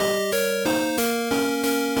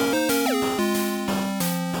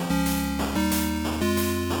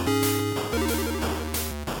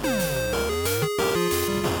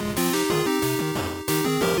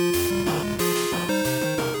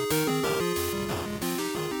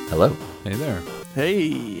Hello. Hey there.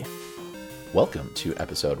 Hey. Welcome to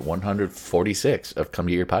episode 146 of Come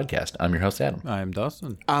to Your Podcast. I'm your host, Adam. I'm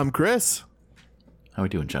Dustin. I'm Chris. How are we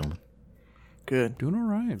doing, gentlemen? Good. Doing all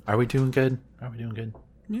right. Are we doing good? Are we doing good?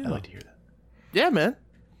 Yeah. I like to hear that. Yeah, man.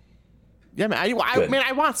 Yeah, man. Good.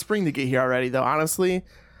 I want spring to get here already, though, honestly.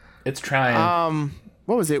 It's trying.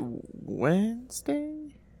 What was it? Wednesday?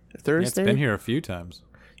 Yeah, it's Thursday? been here a few times.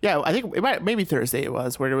 Yeah, I think maybe Thursday it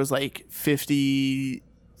was, where it was like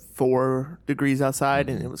 54 degrees outside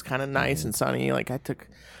and it was kind of nice and sunny. Like, I took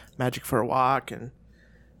Magic for a walk and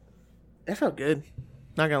it felt good.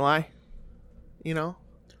 Not gonna lie. You know?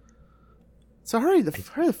 So hurry the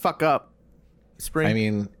fuck up, spring. I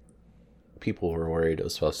mean, people were worried it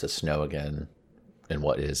was supposed to snow again in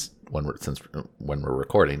when we're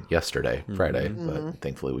recording yesterday, Friday, but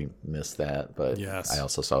thankfully we missed that. But Yes. I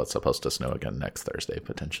also saw it's supposed to snow again next Thursday,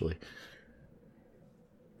 potentially.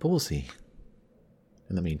 But we'll see.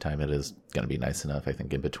 In the meantime, it is going to be nice enough, I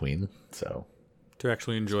think, in between. So To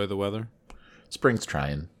actually enjoy the weather. spring's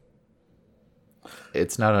trying.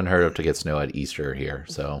 It's not unheard of to get snow at Easter here,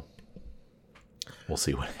 so we'll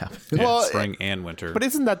see what happens. Yeah, Well, spring and winter. But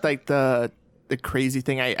isn't that like the crazy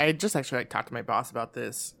thing? I just actually talked to my boss about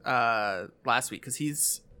this last week because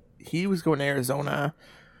he was going to Arizona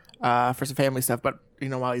for some family stuff. But you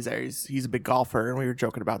know, while he's there, he's a big golfer, and we were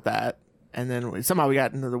joking about that. And then somehow we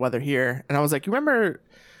got into the weather here, and I was like, you remember?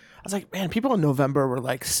 I was like, man, people in November were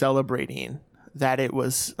like celebrating that it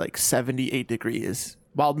was like 78 degrees.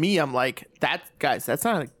 While me, I'm like, that's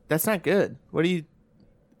not good. What do you?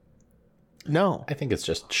 No. I think it's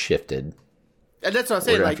just shifted. And that's what I'm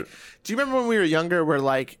saying. We're Like, after- do you remember when we were younger where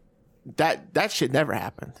like that shit never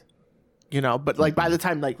happened? You know, but like by the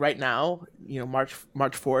time like right now, you know, March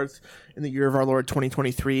 4th in the year of our Lord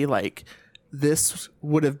 2023, like this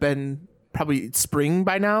would have been probably spring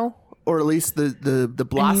by now, or at least the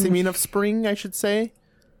blossoming of spring, I should say.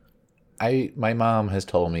 My mom has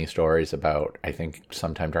told me stories about, I think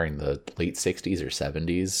sometime during the late 60s or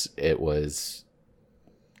 70s, it was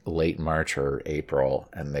late March or April,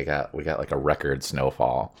 and we got like a record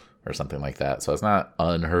snowfall or something like that. So it's not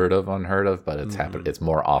unheard of, but it's happened. It's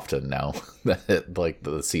more often now that like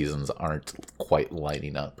the seasons aren't quite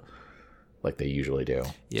lining up like they usually do.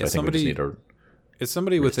 Yeah, so I think we just need to It's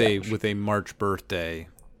somebody with reestablish. a March birthday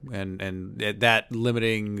and that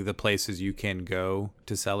limiting the places you can go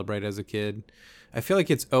to celebrate as a kid. I feel like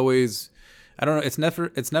it's always, I don't know, it's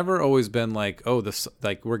never always been like, oh, this,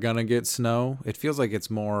 like we're gonna get snow. It feels like it's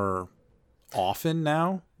more often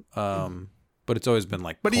now. But it's always been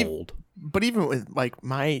like cold. But even with like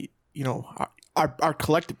my, you know, our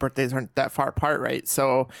collective birthdays aren't that far apart, right?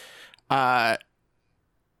 So,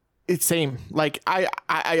 it's same. Like I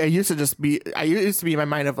used to be in my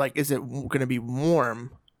mind of like, is it going to be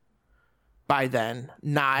warm by then?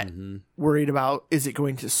 Not worried about is it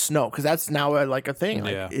going to snow, because that's now like a thing.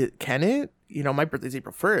 Like, Yeah. can it? You know, my birthday's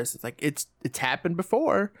April 1st. It's like it's happened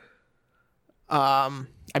before. I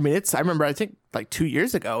mean, I remember, I think like 2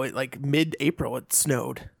 years ago, it like mid-April, it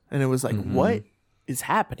snowed, and it was like, what is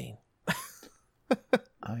happening?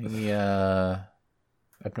 I've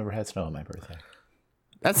never had snow on my birthday.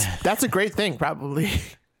 That's a great thing, probably.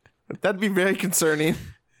 That'd be very concerning.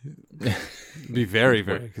 Be very,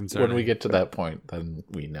 very concerning. When we get to that point, then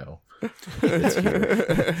we know.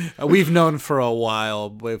 We've known for a while,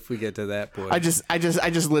 but if we get to that point, I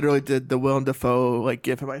just literally did the Willem Dafoe like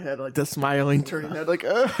gif in my head, like the smiling, turning head, like.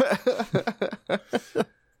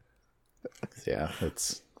 Yeah,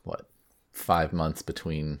 it's what, 5 months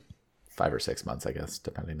between 5 or 6 months, I guess,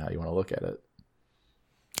 depending on how you want to look at it.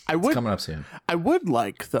 It's coming up soon. I would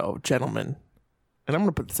like, though, gentlemen, and I'm going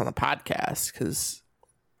to put this on the podcast because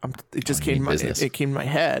it just came to my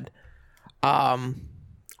head.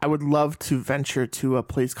 I would love to venture to a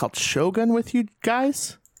place called Shogun with you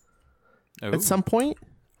guys at some point.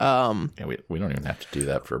 Yeah, we don't even have to do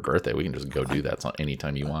that for a birthday. We can just go do that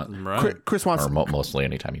anytime you want. right? Chris wants. Or mostly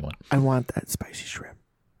anytime you want. I want that spicy shrimp,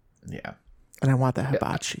 Yeah. and I want that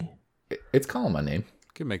hibachi. It's calling my name.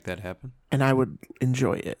 Can make that happen. And I would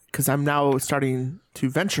enjoy it because I'm now starting to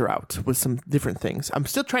venture out with some different things. I'm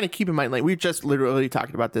still trying to keep in mind, like we just literally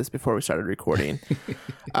talked about this before we started recording,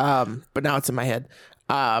 but now it's in my head.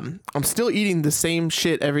 I'm still eating the same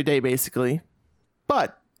shit every day, basically.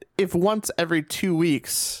 But if once every 2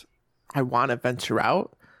 weeks I want to venture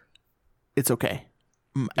out, it's okay.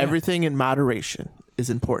 Everything in moderation is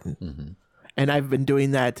important, and I've been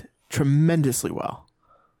doing that tremendously well.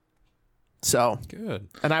 So Good.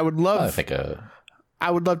 and I would love. I think I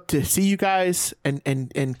would love to see you guys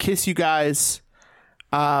and kiss you guys.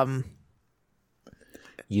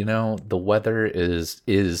 The weather is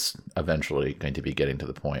eventually going to be getting to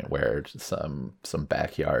the point where some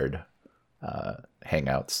backyard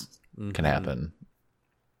hangouts can happen.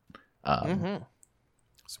 And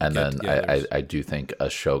then I do think a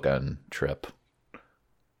Shogun trip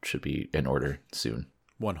should be in order soon.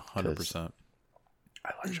 100%.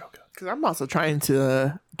 I like Shogun. Because I'm also trying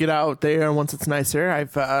to get out there once it's nicer.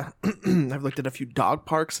 I've I've looked at a few dog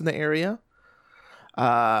parks in the area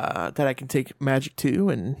that I can take Magic to,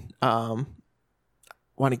 and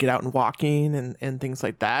want to get out and walking and things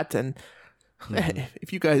like that. And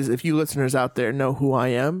if you listeners out there know who I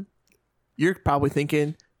am, you're probably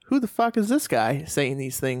thinking, who the fuck is this guy saying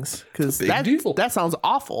these things? Because that sounds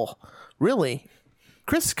awful. Really.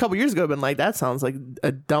 Chris a couple years ago had been like, that sounds like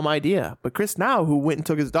a dumb idea. But Chris now, who went and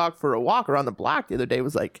took his dog for a walk around the block the other day,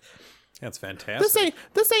 was like, that's fantastic.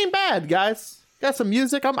 This ain't bad, guys. Got some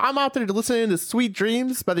music. I'm out there listening to Sweet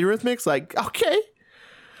Dreams by the Eurythmics. Like, okay.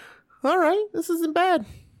 All right. This isn't bad.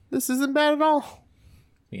 This isn't bad at all.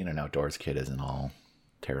 Being an outdoors kid isn't all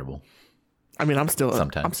terrible. I mean, I'm still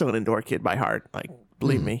Sometimes. an indoor kid by heart. Like,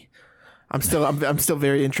 believe me, I'm still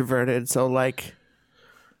very introverted. So like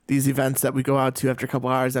these events that we go out to after a couple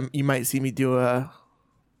hours, you might see me I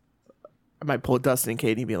might pull Dustin and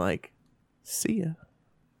Katie and be like, "See ya."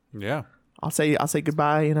 Yeah. I'll say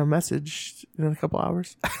goodbye in a message in a couple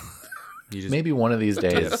hours. Maybe one of these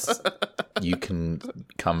days you can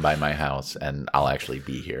come by my house and I'll actually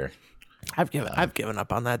be here. I've given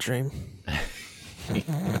up on that dream.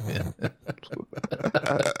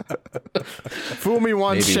 Fool me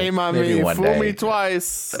once, shame on me. Fool day. Me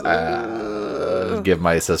twice. Give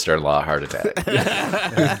my sister-in-law a heart attack.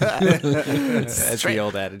 As the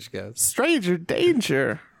old adage goes. Stranger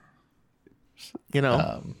danger.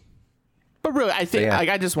 But really, I think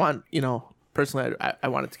I just want, personally, I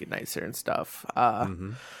want it to get nicer and stuff.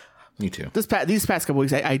 Me too. These past couple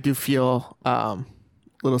weeks, I do feel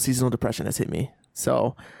little seasonal depression has hit me.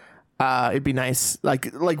 So it'd be nice,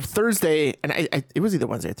 like Thursday, and it was either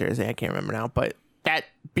Wednesday or Thursday, I can't remember now. But that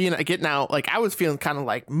getting out, like I was feeling kind of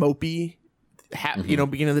like mopey,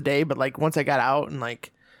 beginning of the day. But like once I got out and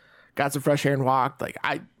like got some fresh air and walked, like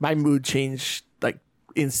my mood changed like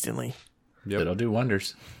instantly. Yep. It'll do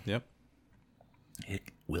wonders. Yep. It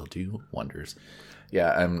will do wonders.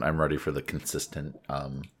 Yeah, I'm ready for the consistent.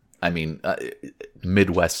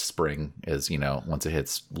 Midwest spring is, once it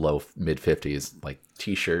hits low mid 50s, like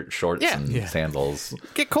t-shirt, shorts, and sandals.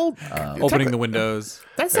 Get cold. Opening the windows.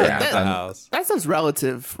 That's the house. That sounds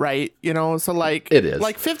relative, right? So like it is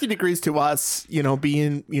like 50 degrees to us,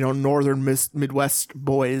 being northern Midwest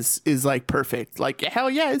boys is like perfect. Like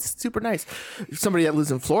hell yeah, it's super nice. Somebody that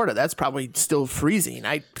lives in Florida, that's probably still freezing.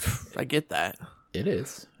 I get that. It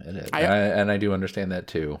is. I do understand that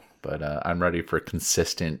too. But I'm ready for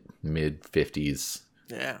consistent mid 50s.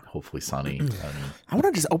 Yeah. Hopefully sunny. I want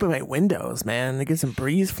to just open my windows, man, to get some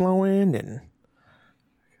breeze flowing. And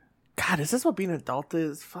God, is this what being an adult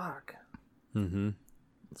is? Fuck. Mm-hmm.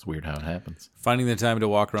 It's weird how it happens. Finding the time to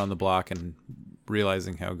walk around the block and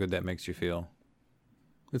realizing how good that makes you feel.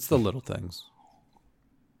 It's the little things.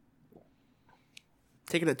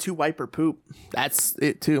 Taking a 2-wiper poop. That's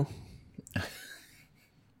it too.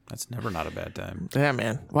 That's never not a bad time. Yeah,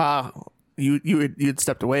 man. Wow. You'd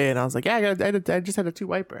stepped away, and I was like, yeah, I just had a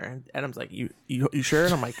 2-wiper. And Adam's like, you sure?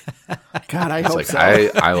 And I'm like, God, I hope so.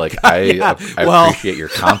 I appreciate your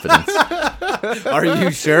confidence. Are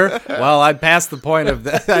you sure? Well, I passed the point of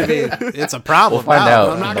that. I mean, it's a problem. We'll find out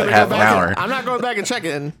I'm not in gonna half go an back hour. I'm not going back and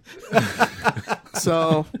checking.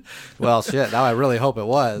 So, well, shit. Now I really hope it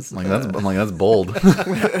was. That's bold.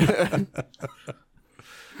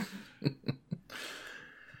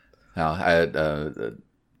 No,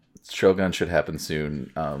 Shogun should happen soon.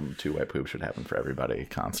 2-white poop should happen for everybody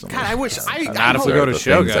constantly. God, I wish not if we go to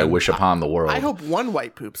Shogun. I wish upon the world. I hope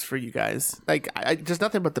 1-white poops for you guys. Like, just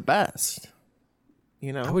nothing but the best.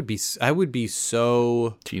 I would be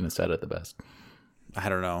so. Tina said it the best. I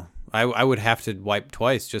don't know. I would have to wipe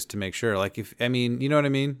twice just to make sure. Like, you know what I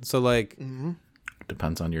mean? So like,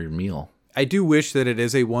 Depends on your meal. I do wish that it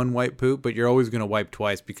is a 1-white poop, but you're always going to wipe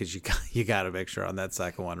twice because you got to make sure on that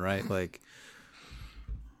second one, right? Like,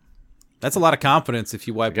 that's a lot of confidence if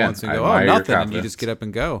you wipe once and go, oh, nothing, and you just get up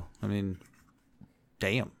and go. I mean,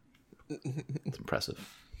 damn. It's impressive.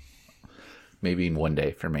 Maybe one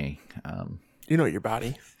day for me. You know your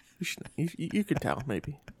body. You could tell,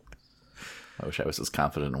 maybe. I wish I was as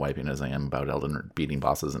confident in wiping as I am about beating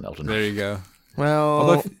bosses in Elden Ring. There you go.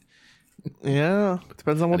 Well, yeah,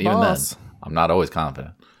 depends on what boss. Then, I'm not always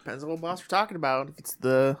confident. Depends on what boss we're talking about. If it's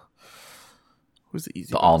who's the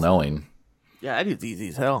easy? The all-knowing. Yeah, that dude's easy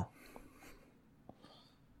as hell.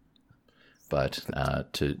 but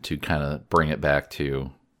to kind of bring it back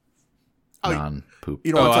to non-poop.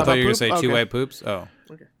 You don't Oh, want to I talk thought about you were gonna poop? say Okay. two white poops. Oh,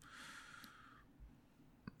 Okay.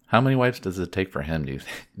 How many wipes does it take for him? Do you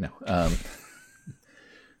think? No.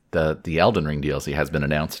 The Elden Ring DLC has been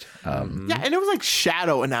announced. Yeah, and it was like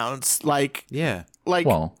Shadow announced, yeah.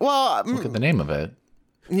 well, Look at the name of it.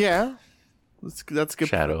 yeah, that's good.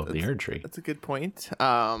 Shadow of the that's- Erdtree. That's a good point.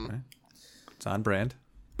 It's on brand.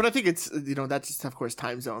 But I think it's that's just of course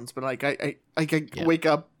time zones. But like I wake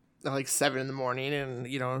up at like 7 a.m.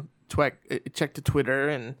 and check the Twitter,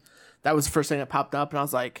 and that was the first thing that popped up, and I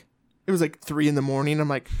was like, it was like 3 a.m. I'm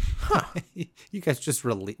like, You guys just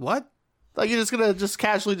what? like you're just gonna just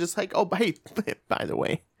casually just like, oh, hey, by the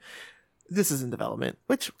way, this is in development,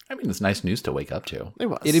 which I mean, it's nice news to wake up to. it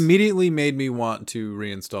was. It immediately made me want to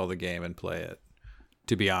reinstall the game and play it.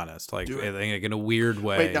 To be honest, like I think in a weird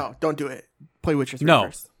way. Wait, no, don't do it. Play Witcher 3 No.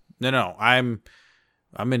 first. No. I'm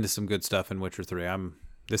into some good stuff in Witcher 3.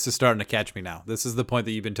 This is starting to catch me now. This is the point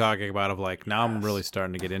that you've been talking about of like now I'm really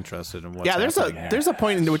starting to get interested in what's Yeah, happening here. there's a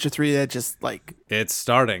point in The Witcher 3 that just like It's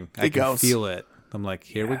starting. I can goes. feel it. I'm like,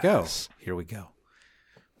 here we go. Here we go.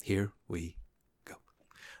 Here we go.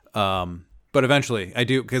 But eventually I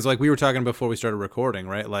do, because like we were talking before we started recording,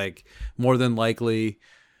 right? Like more than likely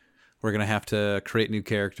we're gonna have to create new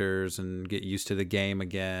characters and get used to the game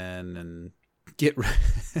again and get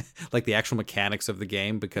like the actual mechanics of the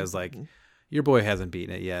game, because like your boy hasn't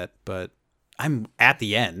beaten it yet, but I'm at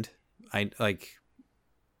the end. I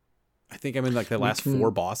think I'm in like the last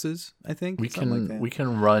 4 bosses. I think We something can like that. we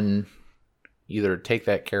can run, either take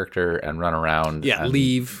that character and run around. Yeah, and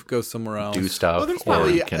leave, go somewhere else. do stuff, well, there's or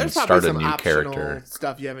probably you can there's probably start a some new optional character.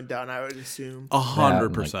 stuff you haven't done, I would assume.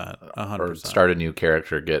 100%. Or 100%. start a new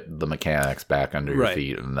character, get the mechanics back under your Right.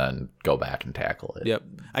 feet, and then go back and tackle it. Yep.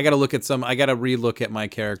 I got to look at I got to relook at my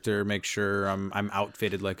character, make sure I'm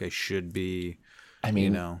outfitted like I should be. I mean, You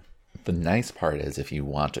know. the nice part is if you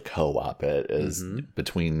want to co-op it is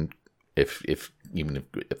between if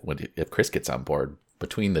Chris gets on board,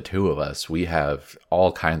 between the two of us, we have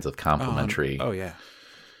all kinds of complementary Oh yeah.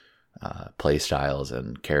 play styles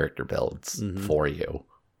and character builds for you.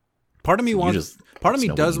 Part of me just does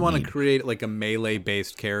know what you want to need. create like a melee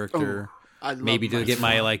based character, I love maybe to my get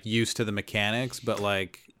my sword. like used to the mechanics, but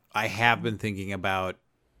like I have been thinking about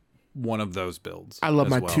one of those builds. I love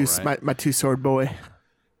as my well, two right? my two sword boy.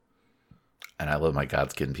 And I love my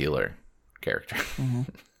Godskin Peeler character.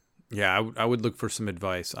 Yeah, I would look for some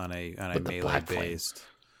advice on a With the melee black flame. based.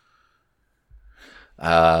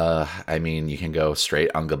 I mean, you can go straight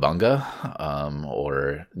Unga Bunga,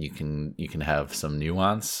 or you can have some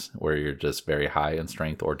nuance where you're just very high in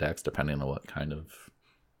strength or dex, depending on what kind of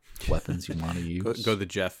weapons you want to use. Go the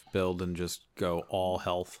Jeff build and just go all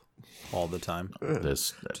health all the time.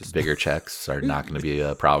 This bigger checks are not going to be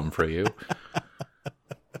a problem for you.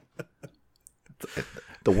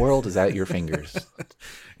 The world is at your fingers.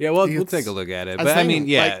 Yeah, well, we'll It's- take a look at it. I But I think, mean,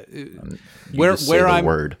 yeah, You where just say the I'm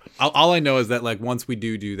word. all I know is that like once we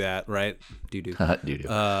do that, right? Do. Doo-doo.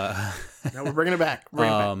 No, we're bringing it back. Bring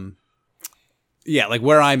it back. Yeah, like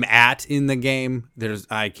where I'm at in the game,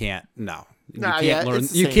 I can't. No, you Nah, can't yeah, learn.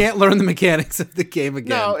 it's the You same. can't learn the mechanics of the game again.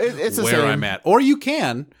 No, it's the where same. I'm at, or you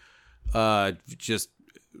can, just,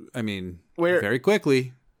 I mean, Where- very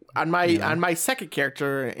quickly. On my second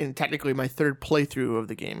character, and technically my third playthrough of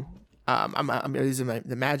the game, I'm using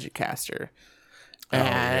the magic caster,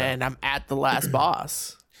 and I'm at the last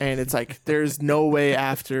boss, and it's like there's no way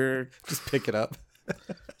after Just pick it up.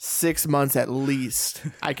 6 months at least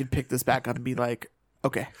I could pick this back up and be like,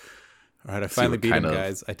 okay, All right, I finally what beat him, kind of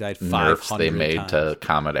guys. I died 500 Nerfs they made times. to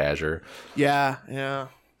Comet Azure. yeah.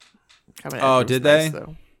 Oh, did they?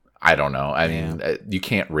 Though. I don't know. I mean, you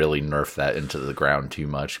can't really nerf that into the ground too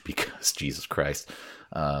much because Jesus Christ,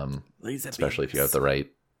 especially if you have the right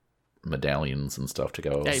medallions and stuff to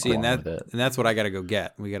go Yeah, See, and along with it. that's what I got to go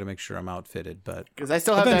get. We got to make sure I'm outfitted, but Because I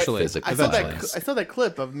still have eventually, Physics- I saw eventually. that. I saw that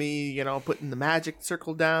clip of me, putting the magic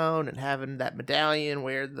circle down and having that medallion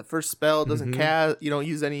where the first spell doesn't cast. You don't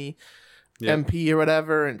use any Yep. MP or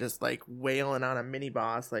whatever, and just like wailing on a mini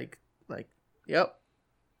boss. Yep, that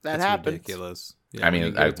That's happens. ridiculous. I Yeah, when you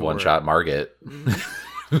mean, get I it to one work. shot Margit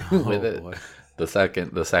Oh, with it. boy. The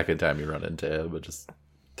second time you run into him, but just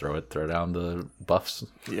throw down the buffs.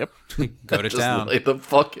 Yep. Go to Just town. lay the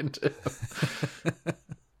fuck into him.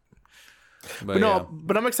 But no, yeah.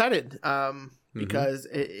 but I'm excited because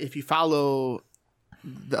if you follow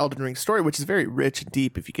the Elden Ring story, which is very rich and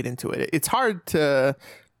deep, if you get into it, it's hard to,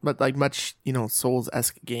 but like much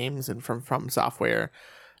Souls-esque games and from Software,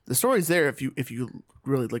 the story's there if you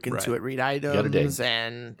really look into Right. it, read gotta dig. items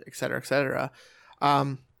and et cetera, et cetera.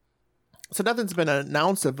 So nothing's been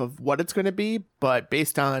announced of what it's going to be, but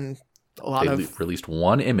based on a lot They of released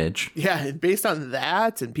one image. yeah, and based on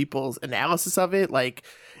that and people's analysis of it, like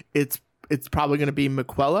it's probably going to be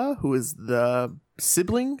Miquella, who is the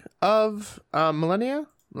sibling of Millennia.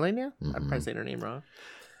 I'm probably saying her name wrong.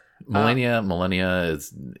 Millennia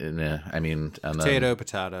is. I mean, and then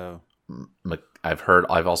Potato.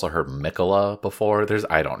 I've also heard Mikola before.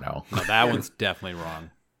 I don't know. No, that one's definitely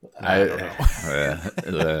wrong. I don't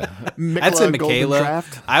know. Miquella I'd say Golden Michaela.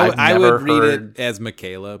 Draft. I never would read heard- it as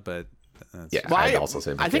Michaela, but that's, Yeah, Well, I'd also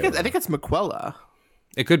say I think it's Miquella.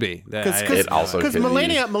 it could be. It also Because could be.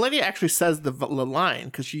 Millennia actually says the line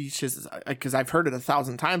because I've heard it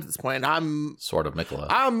 1,000 times at this point. I'm Sort of Mikola.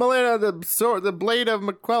 Millennia, the blade of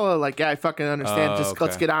Miquella. Like, yeah, I fucking understand. Oh, Just okay.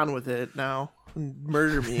 let's get on with it now.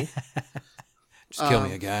 Murder me. just kill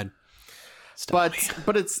me, God.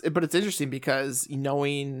 but it's interesting because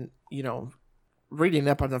knowing, reading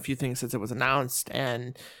up on a few things since it was announced,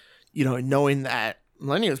 and knowing that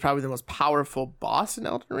Millennia was probably the most powerful boss in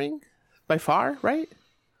Elden Ring by far, right?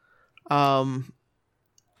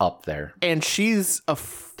 Up there, And she's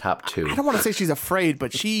top two. I don't want to say she's afraid,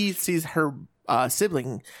 but she sees her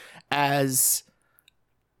sibling as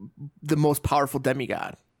the most powerful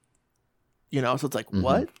demigod. So it's like,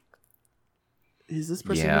 what is this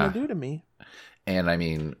person Yeah. going to do to me? And I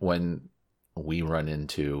mean, when we run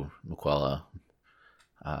into Miquella,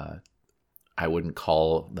 I wouldn't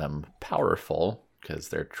call them powerful because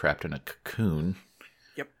they're trapped in a cocoon.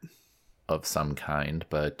 Yep. Of some kind,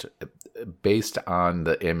 but based on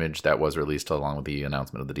the image that was released along with the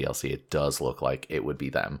announcement of the DLC, it does look like it would be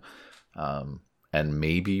them. And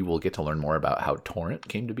maybe we'll get to learn more about how Torrent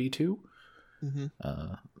came to be too.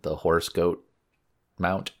 The horse goat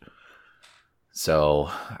mount. So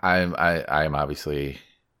I'm obviously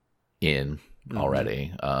in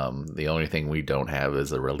already. The only thing we don't have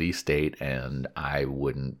is a release date, and I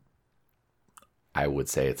would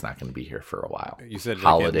say it's not going to be here for a while. You said like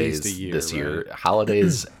holidays at least a year, this year. right?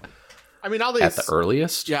 Holidays I mean, all they at the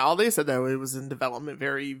earliest. Yeah, all they said that it was in development,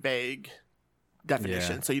 very vague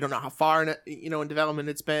definition. Yeah. So you don't know how far in development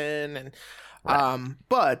it's been, and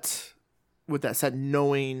but with that said,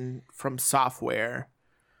 knowing from software,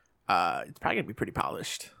 it's probably gonna be pretty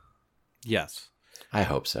polished. Yes. I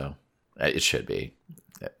hope so. It should be.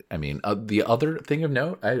 I mean, the other thing of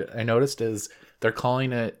note I noticed is they're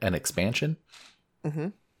calling it an expansion.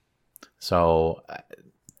 So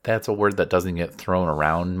that's a word that doesn't get thrown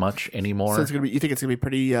around much anymore. So it's gonna be. You think it's gonna be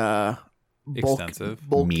pretty Extensive.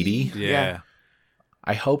 bulky? Meaty? Yeah.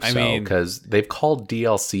 I hope I so, mean- because they've called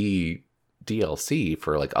DLC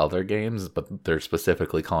for like other games, but they're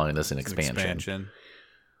specifically calling this an It's an expansion.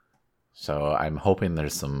 So I'm hoping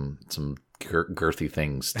there's some girthy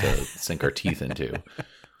things to sink our teeth into.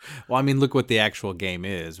 Well, I mean, look what the actual game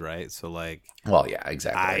is, right? So, like, Well, yeah,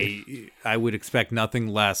 exactly. I would expect nothing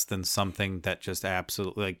less than something that just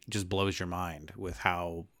absolutely, like, just blows your mind with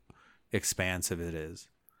how expansive it is.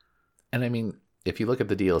 And I mean, if you look at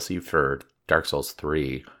the DLC for Dark Souls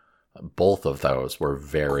 3, both of those were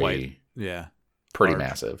Yeah. pretty large.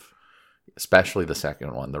 massive. Especially the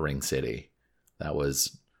second one, the Ring City. There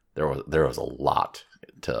was a lot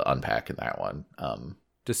to unpack in that one.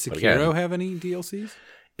 Does But Sekiro again- have any DLCs?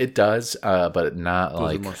 It does, but not Those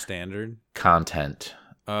like are more standard. content,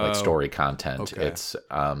 like Oh, story content. okay. It's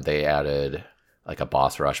they added like a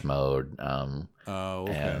boss rush mode, Oh,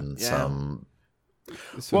 okay. and Yeah. So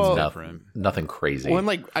it's Well- different. nothing crazy. When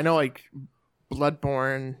I know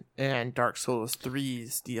Bloodborne and Dark Souls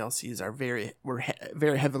 3's DLCs are very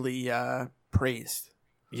heavily praised.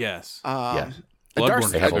 Yes. Yeah.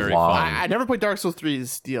 Bloodborne They is have a very long- fun. I never played Dark Souls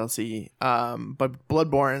 3's DLC, but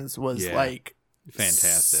Bloodborne's was Yeah.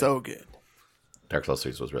 Fantastic. so good. Dark Souls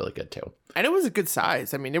 3 was really good too. And it was a good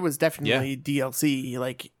size. I mean, it was definitely DLC,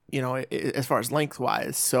 as far as length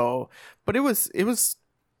wise. So, but it was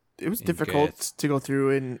difficult good. to go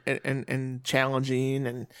through and challenging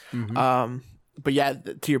and Mhm. but yeah,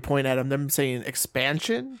 to your point, Adam, them saying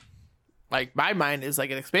expansion, like my mind is like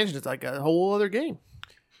an expansion is like a whole other game.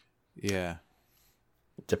 Yeah.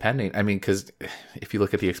 Depending, I mean, because if you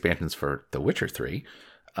look at the expansions for The Witcher 3,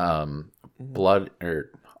 Blood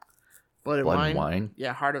and Wine,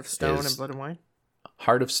 Yeah, Heart of Stone is- and Blood and Wine.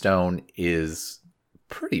 Heart of Stone is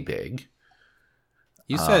pretty big.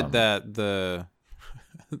 You said that the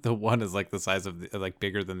one is like the size of like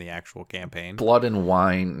bigger than the actual campaign. Blood and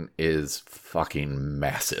Wine is fucking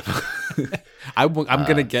massive. I'm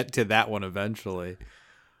gonna get to that one eventually.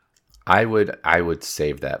 I would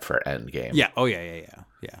save that for Endgame. Yeah. Oh yeah.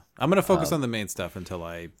 I'm gonna focus on the main stuff until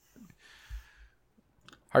I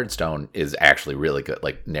Hearthstone is actually really good.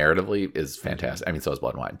 Like narratively is fantastic. I mean, so is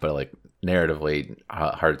Blood and Wine, but like narratively,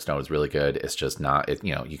 Hearthstone is really good. It's just not.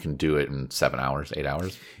 You can do it in 7 hours, 8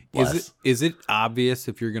 hours. Is it obvious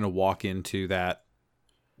if you're gonna walk into that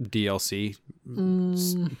DLC?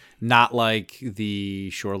 Not like the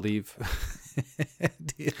Shore Leave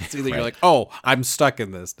DLC that you're like, oh, I'm stuck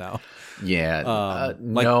in this now. Yeah,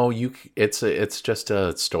 no, it's just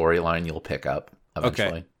a storyline you'll pick up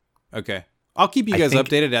eventually. Okay. I'll keep you guys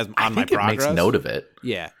updated on my progress. It makes note of it.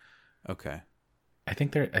 Yeah. Okay. I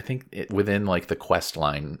think within like the quest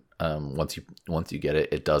line, once you get it,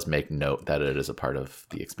 it does make note that it is a part of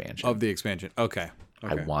the expansion. Okay.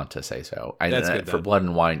 I want to say so. That's good, for Blood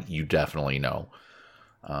and Wine, you definitely know.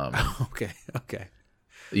 Okay.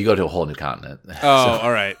 You go to a whole new continent. Oh,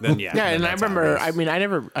 all right. Then yeah. Yeah, then and I that's remember. obvious.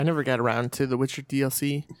 I never got around to the Witcher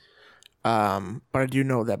DLC. But I do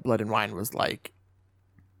know that Blood and Wine was like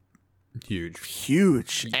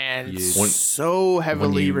huge and so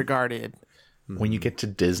heavily regarded. When you get to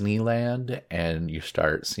Disneyland and you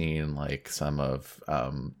start seeing like some of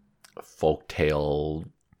folktale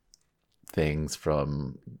things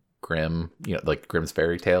from Grimm, like Grimm's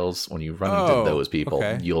fairy tales, when you run into those people,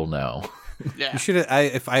 you'll know. Yeah. You should.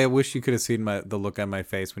 I wish you could have seen the look on my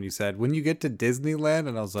face when you said when you get to Disneyland,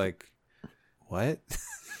 and I was like, what?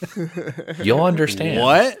 You'll understand.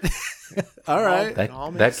 What? All right.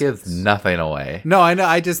 That gives nothing away. No, I know.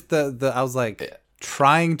 I just I was like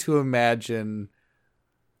trying to imagine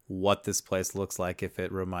what this place looks like if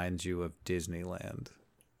it reminds you of Disneyland.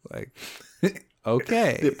 Like,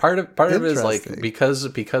 okay. Part of it is like because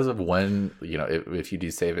of when if you do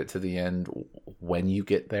save it to the end, when you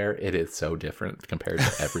get there, it is so different compared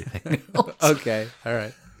to everything else. Okay. All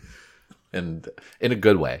right. And in a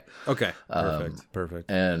good way. Okay. Perfect.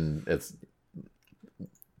 And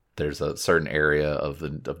there's a certain area of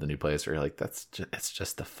the new place where you're like, it's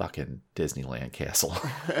just the fucking Disneyland castle.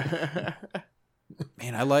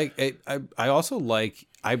 Man, I also like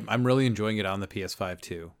I'm really enjoying it on the PS5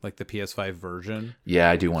 too, like the PS5 version. Yeah,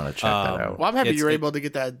 I do want to check that out. Well, I'm happy you were able to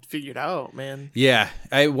get that figured out, man. Yeah,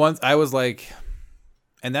 I was like,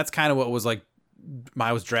 and that's kind of what was like.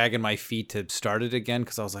 I was dragging my feet to start it again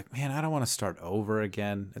because I was like, man, I don't want to start over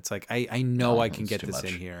again. It's like I know I can get this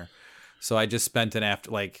in here, so I just spent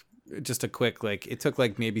just a quick it took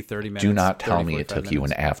like maybe 30 minutes. Do not tell me it took you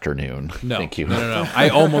an afternoon. No, thank you. No. I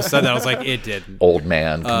almost said that. I was like, it didn't. Old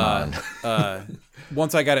man, come on.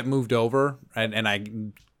 Once I got it moved over and I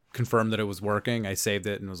confirmed that it was working, I saved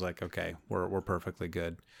it and was like, okay, we're perfectly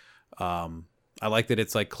good. I like that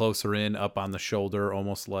it's like closer in, up on the shoulder,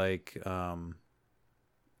 almost like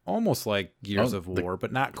Gears of War,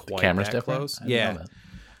 but not quite that close. Yeah.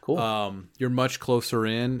 Cool. You're much closer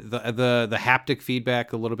in. The haptic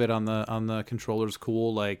feedback a little bit on the controller is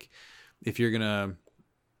cool. Like if you're gonna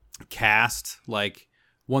cast, like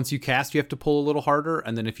once you cast, you have to pull a little harder,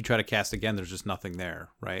 and then if you try to cast again, there's just nothing there,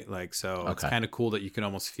 right? Like so, It's kind of cool that you can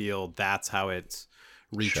almost feel that's how it's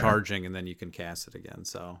recharging, and then you can cast it again.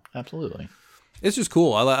 So absolutely, it's just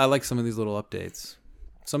cool. I like some of these little updates.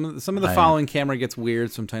 Some of the following camera gets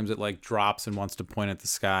weird. Sometimes it like drops and wants to point at the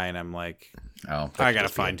sky, and I'm like, I gotta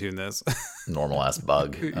fine tune this. Normal ass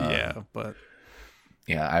bug.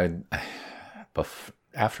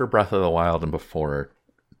 After Breath of the Wild and before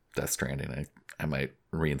Death Stranding, I might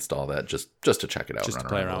reinstall that just to check it out, just to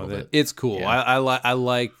play around with it. It's cool. Yeah. I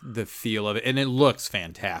like the feel of it, and it looks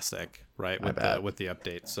fantastic, right? With the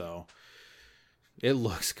update, so it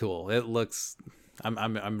looks cool. It looks.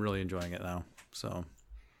 I'm really enjoying it now. So.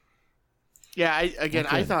 Yeah,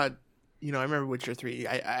 I thought, I remember Witcher 3.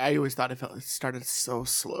 I always thought it started so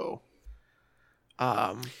slow.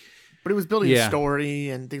 But it was building a story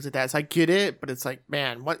and things like that. So I get it, but it's like,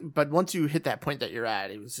 man, but once you hit that point that you're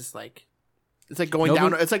at, it was just like, it's like going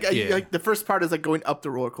down. It's like, like the first part is like going up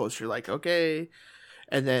the roller coaster. You're like, okay.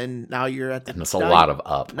 And then now you're at the. And it's a lot of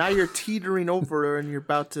up. Now you're teetering over and you're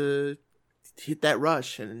about to hit that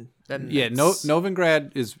rush, and then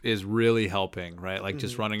Novigrad is really helping, right? Like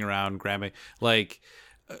just running around grabbing, like,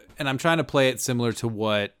 and I'm trying to play it similar to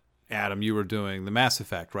what Adam you were doing, the Mass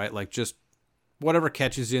Effect, right? Like just whatever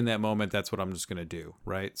catches you in that moment, that's what I'm just gonna do,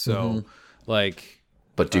 right? So like,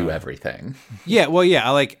 but do everything. Yeah, well, yeah,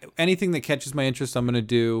 I like anything that catches my interest, I'm gonna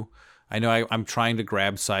do. I know I'm trying to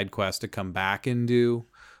grab side quests to come back and do.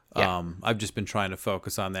 Yeah. I've just been trying to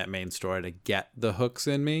focus on that main story to get the hooks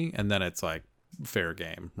in me, and then it's like fair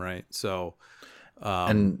game, right? So,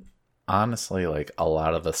 and honestly, like a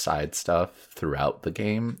lot of the side stuff throughout the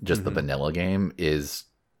game, just the vanilla game, is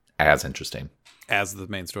as interesting as the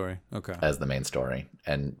main story. Okay, as the main story,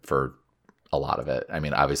 and for a lot of it, I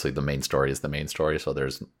mean, obviously the main story is the main story, so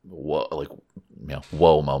there's like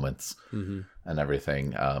whoa moments and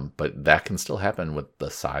everything. But that can still happen with the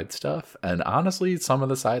side stuff. And honestly, some of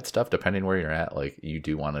the side stuff, depending where you're at, like you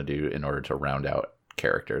do want to do in order to round out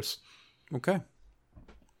characters. Okay.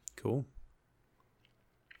 Cool.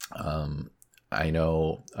 I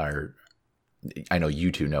know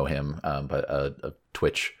you two know him, but a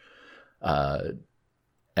Twitch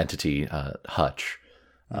entity, Hutch,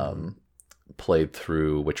 played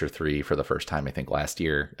through Witcher 3 for the first time, I think last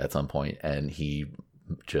year at some point, and he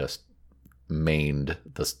just mained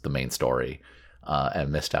the main story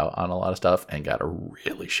and missed out on a lot of stuff and got a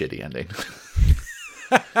really shitty ending.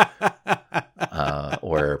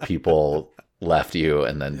 Where people left you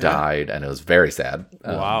and then died, and it was very sad.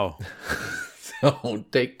 Wow. So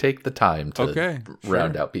take the time to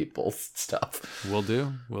round sure. out people's stuff. Will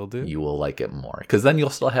do. You will like it more, because then you'll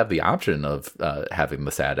still have the option of having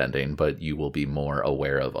the sad ending, but you will be more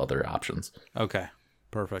aware of other options. Okay.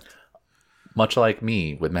 Perfect. Much like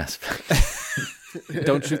me with Mass Effect.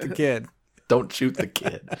 Don't shoot the kid. Don't shoot the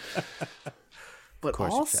kid. But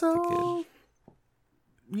also,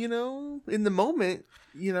 in the moment,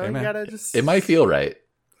 you gotta just. It might feel right.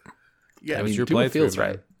 Yeah, I mean, your do what playthrough, feels man.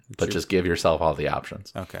 right, but just give yourself all the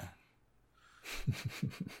options. Okay.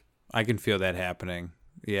 I can feel that happening.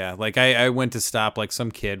 Yeah, like I went to stop, like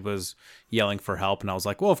some kid was yelling for help, and I was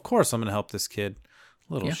like, well, of course I'm going to help this kid.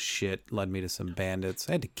 Little shit led me to some bandits.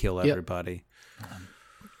 I had to kill everybody.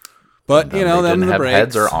 But, They them didn't the have breaks.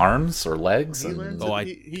 heads or arms or legs. He and- learns Oh,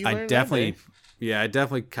 He I learned definitely, that I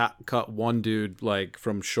definitely cut one dude, like,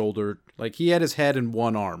 from shoulder. Like, he had his head and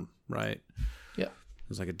one arm, right? Yeah. It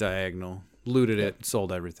was like a diagonal. Looted it,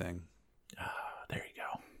 sold everything. There you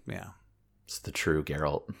go. Yeah. It's the true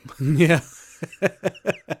Geralt. Yeah.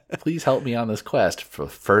 Please help me on this quest.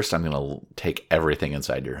 First, I'm going to take everything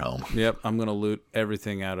inside your home. Yep, I'm going to loot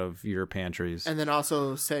everything out of your pantries. And then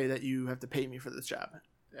also say that you have to pay me for this job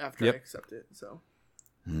after I accept it. So.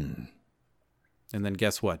 And then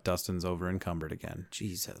guess what? Dustin's over encumbered again.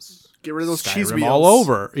 Jesus. Get rid of those cheese Skyrim wheels. all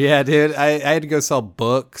over. Yeah, dude. I had to go sell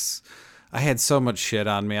books. I had so much shit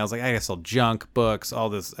on me. I was like, I gotta sell junk, books, all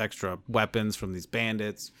this extra weapons from these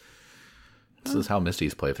bandits. This is how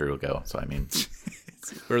Misty's playthrough will go. So, I mean,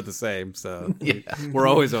 We're the same, so yeah. we're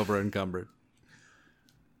always over encumbered.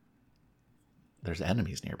 There's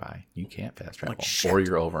enemies nearby. You can't fast travel. shit. Or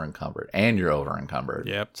you're over encumbered. And you're over encumbered.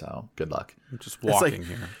 Yep. So, good luck. I'm just It's walking like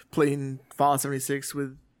here. playing Fallout 76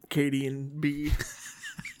 with Katie and B.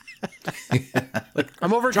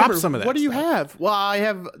 I'm over. Drop some of that What do you stuff. have? Well, I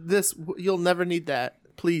have this. You'll never need that.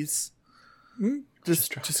 Please,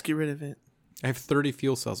 just get rid of it. I have 30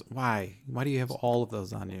 fuel cells. Why? Why do you have all of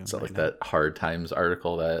those on you? So, right like now? that Hard Times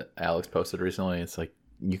article that Alex posted recently, it's like,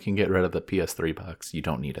 you can get rid of the PS3 box. You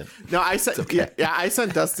don't need it. No, I sent. I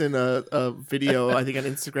sent Dustin a video. I think on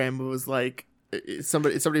Instagram. It was like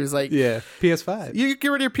somebody was like, Yeah, PS5. "You get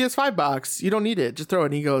rid of your PS5 box. You don't need it. Just throw it."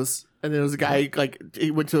 And he goes, and there was a guy like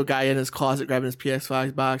he went to a guy in his closet grabbing his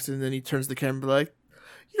PS5 box, and then he turns to the camera like,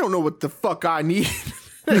 "You don't know what the fuck I need."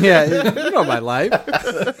 Yeah, you know my life.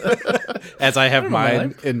 As I have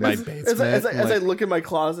mine in my basement. As I look in my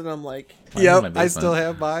closet, I'm like, in my Yep, I basement. still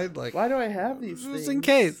have mine. Like, why do I have these just things? in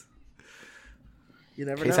case. You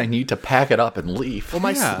never In case know. I need to pack it up and leave. Well,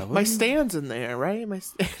 my Yeah, my stand's in there, right? My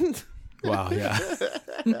stand. Wow, yeah.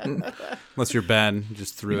 Unless you're Ben,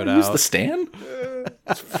 just threw it Use out. the stand?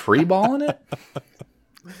 Just free balling it?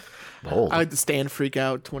 Bold. I had the stand freak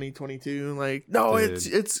out 2022. Like, no, Dude.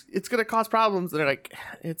 it's gonna cause problems. And they're like,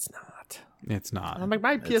 it's not. It's not. I'm like,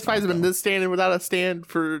 my PS5 has been this standing without a stand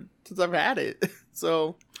since I've had it.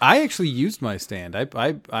 So I actually used my stand.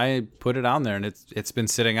 I put it on there, and it's been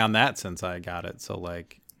sitting on that since I got it. So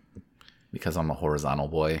like, Because I'm a horizontal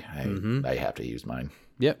boy, I have to use mine.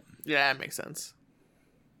 yep, yeah, it makes sense.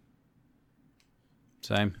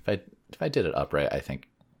 same. If I did it upright, I think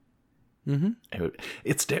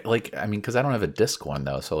it's like, I mean, because I don't have a disc one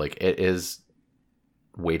though, so like it is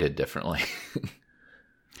weighted differently.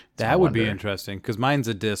 That would be wonder. interesting because mine's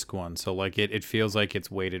a disc one, so like it feels like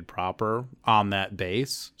it's weighted proper on that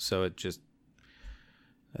base. So it just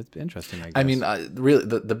that's interesting. I guess. I mean, really,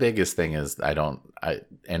 the biggest thing is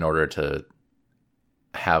in order to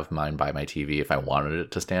have mine by my TV, if I wanted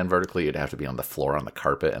it to stand vertically, it'd have to be on the floor on the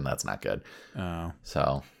carpet, and that's not good. oh,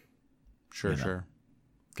 So, sure, sure.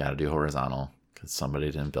 got to do horizontal because somebody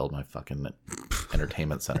didn't build my fucking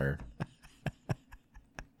entertainment center.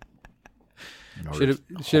 In order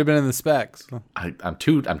Should have been in the specs. I'm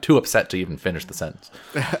too upset to even finish the sentence.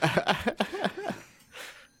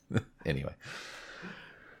 Anyway,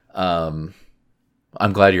 I'm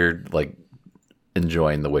glad you're like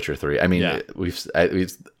enjoying The Witcher 3. I mean, Yeah. we've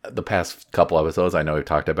the past couple episodes, I know we've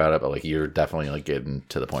talked about it, but like you're definitely like getting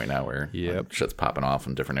to the point now where like, shit's popping off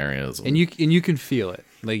in different areas. And you can feel it.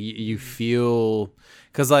 Like you feel,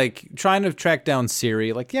 because like trying to track down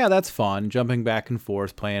Ciri, like yeah, that's fun. Jumping back and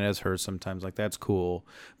forth, playing as her sometimes, like that's cool.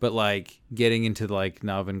 But like getting into like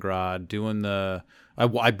Novigrad, doing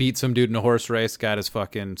I beat some dude in a horse race, got his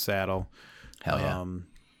fucking saddle. Hell yeah.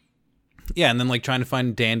 Yeah, and then like trying to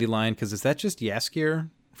find Dandelion, because is that just Jaskier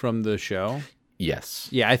from the show? Yes.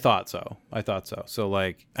 Yeah, I thought so. So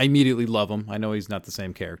like I immediately love him. I know he's not the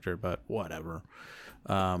same character, but whatever.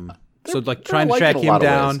 So like trying to track him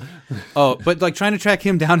down. But like trying to track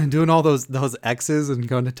him down and doing all those X's and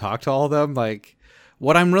going to talk to all of them. Like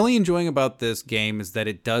what I'm really enjoying about this game is that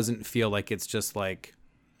it doesn't feel like it's just like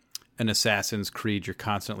an Assassin's Creed you're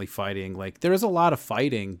constantly fighting. Like there is a lot of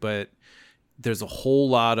fighting, but there's a whole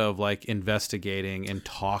lot of like investigating and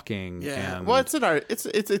talking. Yeah. And Well, it's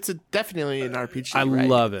definitely an RPG. I right?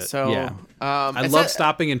 love it. So yeah. I love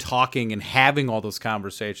stopping and talking and having all those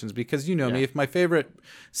conversations, because you know me, if my favorite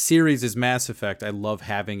series is Mass Effect, I love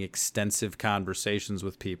having extensive conversations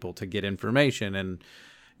with people to get information and,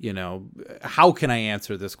 you know, how can I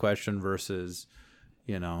answer this question versus,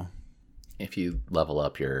 you know. If you level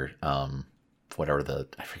up your whatever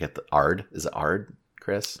I forget the Ard. Is it Ard,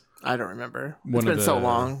 Chris? I don't remember. One It's of been so the-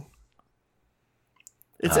 long.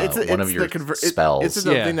 It's one of your spells. It's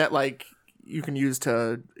something that like you can use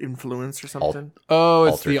to influence or something. Oh,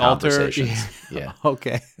 it's the altar. conversations. Yeah.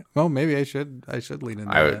 Okay. Well, maybe I should lean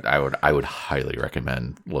into that. I would highly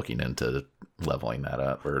recommend looking into leveling that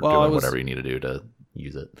up or Well, doing whatever you need to do to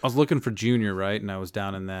use it. I was looking for Junior, right? And I was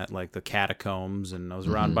down in that, like, the catacombs, and I was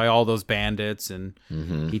around by all those bandits, and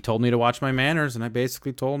he told me to watch my manners, and I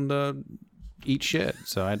basically told him to eat shit,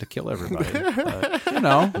 so I had to kill everybody. But, you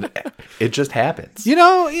know. It just happens. You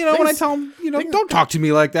know, when I tell him, don't talk to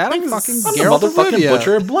me like that. I'm fucking I'm the Geralt of motherfucking Rivia.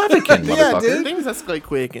 butcher of Bleviken, Yeah, motherfucker. dude. Things escalate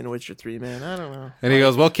quick in Witcher 3, man. I don't know. And he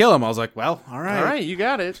goes, well, kill him. I was like, well, all right. All right, you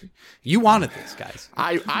got it. You wanted this, guys.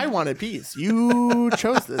 I wanted peace. You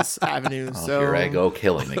chose this avenue, so Here I go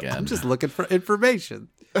killing again. I'm just looking for information.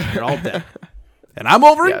 You're all dead. And I'm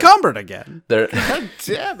over encumbered again. There, God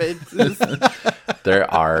damn it.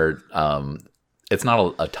 there are it's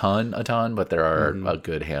not a ton, but there are a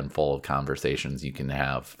good handful of conversations you can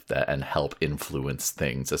have that and help influence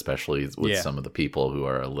things, especially with some of the people who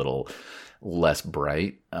are a little less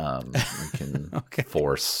bright. You can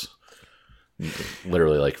force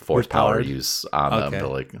literally like force power Powered. use on them to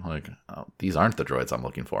like oh, these aren't the droids I'm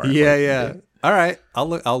looking for. Yeah. All right.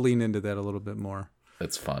 I'll lean into that a little bit more.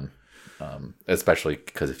 It's fun. Especially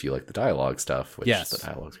because if you like the dialogue stuff, which Yes. the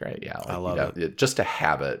dialogue's great. Yeah, like I love it. Just to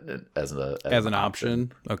have it as As an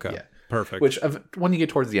option. Okay. Yeah. Perfect. Which when you get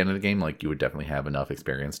towards the end of the game, like you would definitely have enough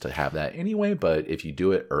experience to have that anyway. But if you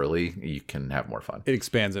do it early, you can have more fun. it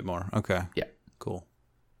expands it more. Okay. Yeah. Cool.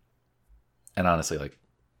 And honestly, like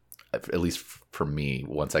at least for me,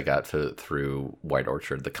 once I got through White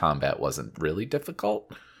Orchard, the combat wasn't really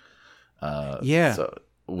difficult. Yeah. So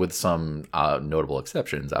with some notable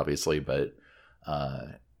exceptions, obviously, but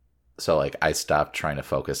so like I stopped trying to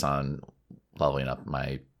focus on leveling up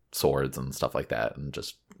my swords and stuff like that, and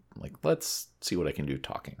just like let's see what I can do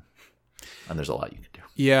talking. And there's a lot you can do.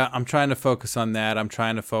 Yeah, I'm trying to focus on that. I'm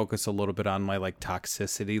trying to focus a little bit on my like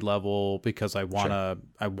toxicity level, because I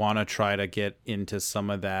wanna try to get into some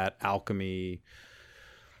of that alchemy,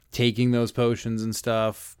 taking those potions and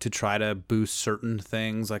stuff to try to boost certain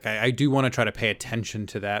things. Like I do want to try to pay attention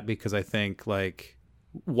to that, because I think like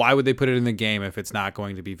why would they put it in the game if it's not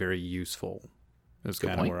going to be very useful? Is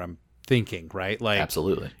kind of point. where I'm thinking, right? Like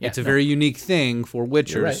Absolutely. Yeah, it's a very unique thing for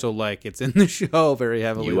Witcher, right. so like it's in the show very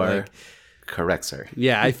heavily. You are like, correct, sir.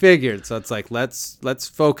 yeah, I figured. So it's like let's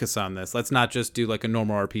focus on this. Let's not just do like a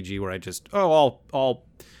normal RPG where I just all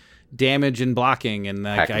damage and blocking and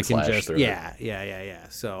like Hack and I can slash just through it. yeah.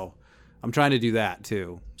 So I'm trying to do that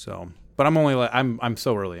too. So, but I'm only like I'm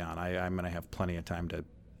so early on. I'm gonna have plenty of time to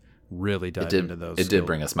really dive into those. It did skill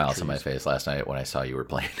bring a smile to my trees. face last night when I saw you were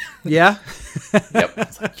playing. Yeah. Yep.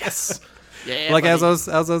 It's like, yes. Yeah, Like buddy. as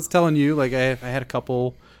I was telling you, like I had a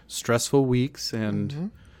couple stressful weeks and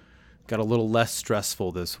got a little less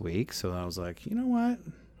stressful this week. So I was like, you know what?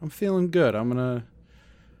 I'm feeling good. I'm gonna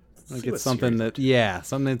get what something series-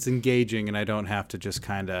 something that's engaging, and I don't have to just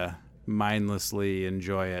kind of mindlessly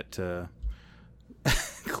enjoy it to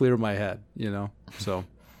clear my head, So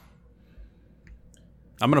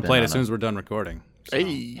I'm gonna play it as soon as we're done recording. So. Hey,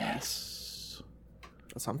 Yes.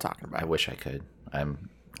 that's what I'm talking I about. wish I could. I mean,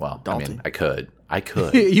 Daunting. I could.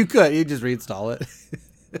 You could just reinstall it,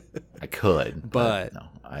 I could. but no,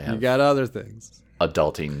 I have. you got other things.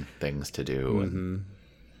 adulting things to do. And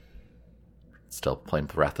still playing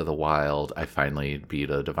Breath of the Wild. I finally beat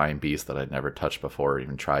a Divine Beast that I'd never touched before or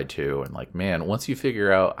even tried to. And like, man, once you figure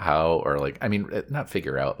out how, or like, I mean, not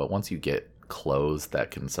figure out, but once you get clothes that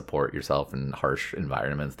can support yourself in harsh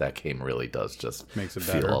environments, that game really does just Makes it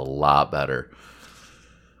feel better. a lot better.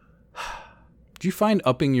 Do you find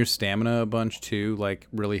upping your stamina a bunch too, like,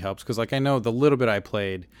 really helps? Because, like, I know the little bit I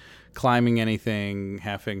played, climbing anything,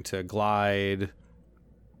 having to glide,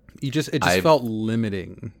 it just felt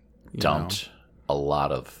limiting. Dumped a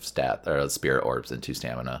lot of spirit orbs into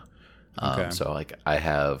stamina. Okay. So like I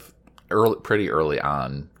have pretty early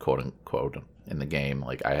on, quote unquote, in the game,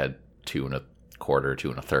 like I had 2 1/4,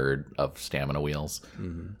 2 1/3 of stamina wheels.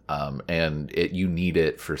 And you need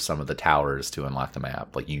it for some of the towers to unlock the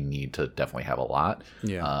map. Like you need to definitely have a lot.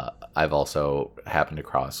 Yeah. I've also happened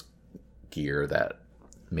across gear that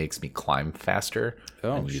makes me climb faster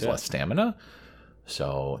and use less stamina.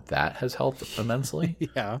 So that has helped immensely.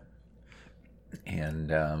 Yeah. And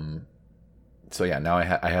so yeah, now I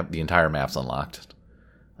have the entire maps unlocked,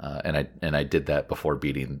 and I did that before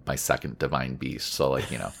beating my second Divine Beast. So like,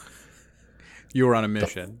 you know, You were on a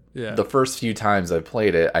mission. the first few times I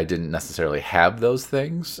played it, I didn't necessarily have those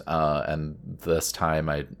things, and this time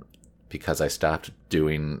because I stopped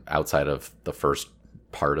doing outside of the first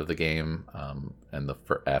part of the game, and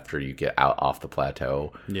after you get out off the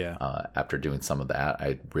plateau, after doing some of that,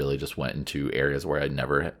 I really just went into areas where I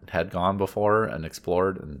never had gone before and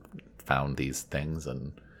explored and found these things.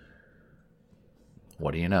 And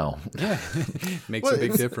what do you know? Yeah. Makes a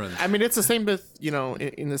big difference. I mean, it's the same with, you know,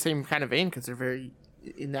 in the same kind of vein, because they're very,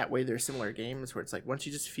 in that way, they're similar games where it's like once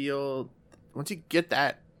you get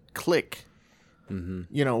that click,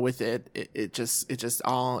 you know, with it just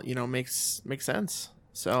all, you know, makes sense.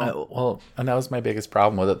 So Well, and that was my biggest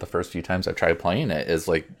problem with it the first few times I tried playing it, is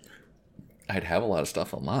like I'd have a lot of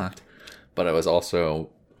stuff unlocked, but I was also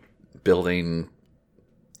building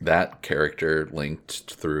that character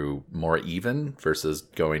linked through more even versus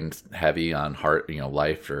going heavy on heart, you know,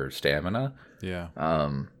 life or stamina. Yeah.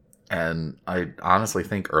 And I honestly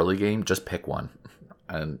think early game, just pick one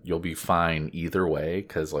and you'll be fine either way,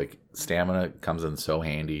 because like stamina comes in so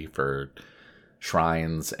handy for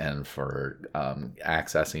shrines and for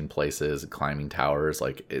accessing places, climbing towers.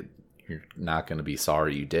 Like you're not going to be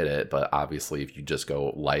sorry you did it. But obviously, if you just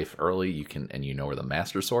go life early, you can, and you know where the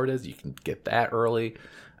Master Sword is, you can get that early,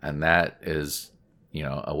 and that is, you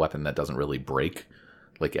know, a weapon that doesn't really break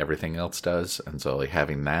like everything else does. And so like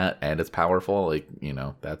having that and it's powerful, like, you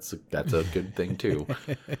know, that's a good thing too.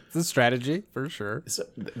 It's a strategy for sure. So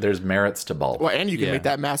there's merits to both. well, and you can make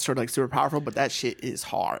that Master Sword like super powerful, but that shit is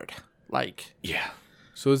hard. Like, Yeah.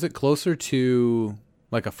 So is it closer to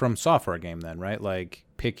like a From Software game then, right? Like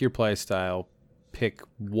pick your play style, pick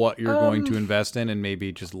what you're going to invest in, and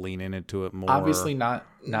maybe just lean into it more. Obviously not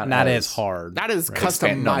as hard. not as No,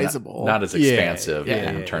 customizable. not as expansive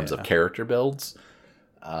Yeah, in terms of character builds.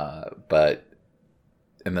 But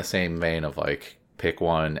in the same vein of like pick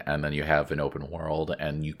one and then you have an open world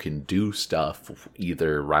and you can do stuff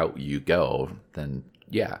either route you go, then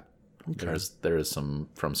yeah. Okay. There is some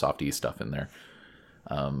From Softie stuff in there.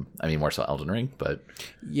 I mean, more so Elden Ring, but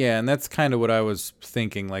Yeah, and that's kind of what I was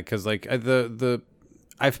thinking. Like, because like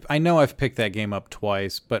I know I've picked that game up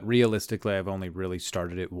twice, but realistically, I've only really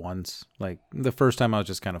started it once. Like the first time, I was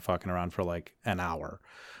just kind of fucking around for like an hour.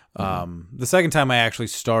 The second time, I actually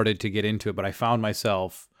started to get into it, but I found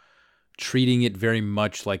myself treating it very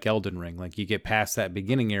much like Elden Ring. Like you get past that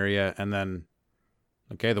beginning area, and then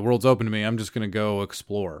okay, the world's open to me. I'm just going to go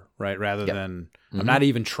explore, right? Rather than I'm not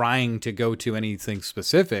even trying to go to anything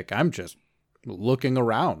specific. I'm just looking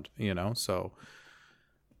around, you know. So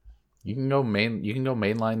you can go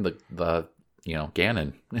mainline the you know,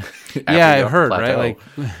 Ganon. yeah, I've heard, right?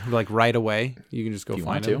 Like right away, you can just go you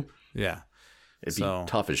find want to. him. Yeah, It'd be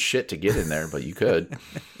tough as shit to get in there, but you could.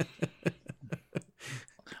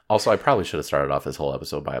 Also, I probably should have started off this whole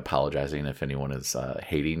episode by apologizing if anyone is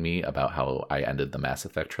hating me about how I ended the Mass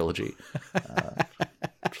Effect trilogy.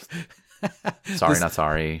 Sorry, not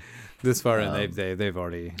sorry. This far, and they've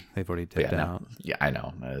already dipped out. Yeah, I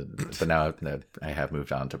know. But now I have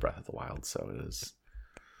moved on to Breath of the Wild, so it is.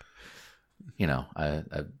 You know,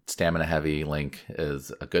 a stamina heavy Link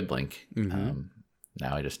is a good Link.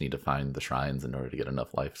 Now I just need to find the shrines in order to get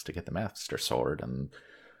enough lives to get the Master Sword, and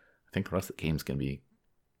I think the rest of the game's gonna be,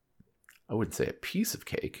 I wouldn't say a piece of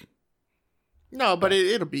cake. No, but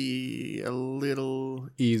it'll be a little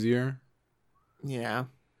easier. Yeah,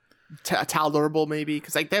 tolerable maybe,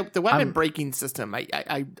 because like the weapon breaking system.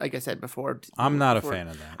 I like I said before. I'm not a fan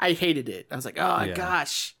of that. I hated it. I was like, oh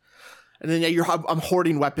gosh, And then I'm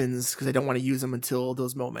hoarding weapons because I don't want to use them until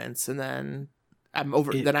those moments, and then I'm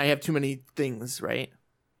over. Then I have too many things, right?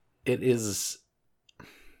 It is,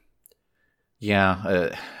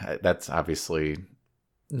 yeah. That's obviously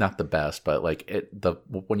not the best, but like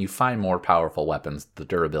when you find more powerful weapons, the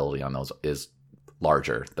durability on those is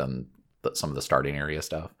larger than some of the starting area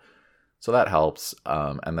stuff. So that helps.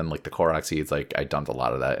 And then like the Korok seeds, like I dumped a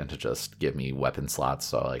lot of that into just give me weapon slots.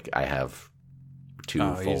 So like I have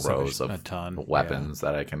 2 full rows of weapons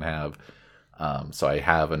that I can have. So I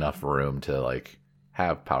have enough room to like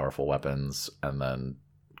have powerful weapons, and then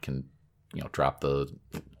can, drop the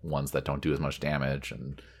ones that don't do as much damage.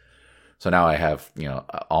 And so now I have,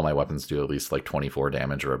 all my weapons do at least like 24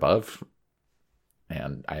 damage or above.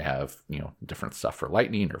 And I have, different stuff for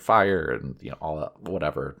lightning or fire and, all that,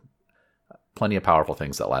 whatever. Plenty of powerful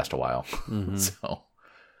things that last a while. Mm-hmm. So,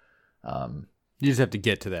 you just have to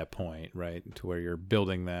get to that point, right? To where you're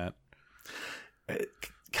building that.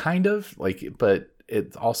 Kind of like, but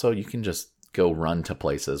it's also, you can just go run to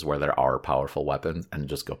places where there are powerful weapons and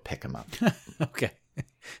just go pick them up. Okay.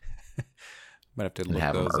 Might have to look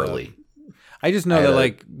have them those early. Up. I just know that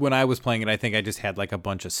like when I was playing it, I think I just had like a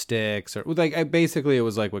bunch of sticks, or like basically it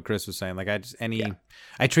was like what Chris was saying. Like I'm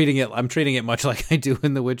treating it much like I do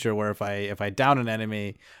in The Witcher, where if I down an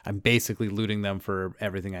enemy, I'm basically looting them for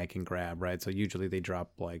everything I can grab, right? So usually they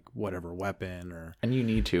drop like whatever weapon and you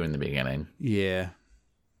need to in the beginning. Yeah,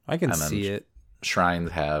 I can see it.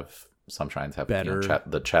 Some shrines have better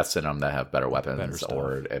the chests in them that have better weapons, better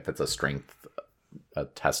or if it's a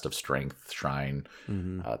test of strength shrine,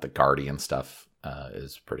 mm-hmm. The guardian stuff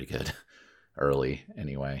is pretty good early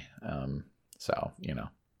anyway. So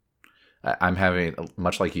I'm having,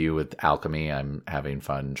 much like you with alchemy, I'm having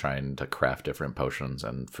fun trying to craft different potions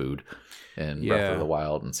and food in Breath of the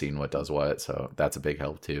Wild and seeing what does what. So that's a big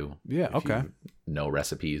help too. Yeah. Okay. No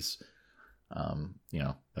recipes,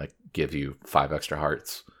 that give you 5 extra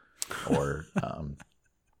hearts, or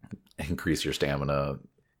increase your stamina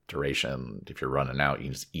duration. If you're running out,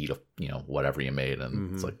 you just eat whatever you made, and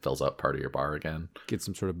mm-hmm. it's like fills up part of your bar again. Get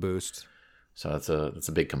some sort of boost. So that's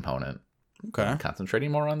a big component. Okay. I'm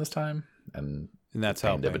concentrating more on this time, and that's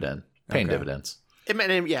paying dividends. And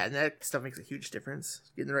that stuff makes a huge difference.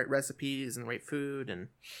 Getting the right recipes and the right food and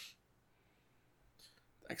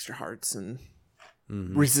extra hearts and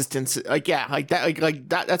mm-hmm. resistance. Like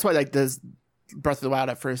that. That's why like this Breath of the Wild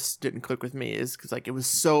at first didn't click with me, is because like it was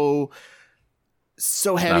so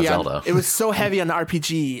heavy on it was so heavy on the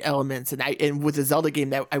RPG elements, and with the Zelda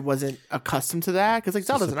game that I wasn't accustomed to that, because like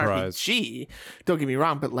Zelda's an RPG, don't get me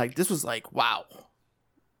wrong, but like this was like wow,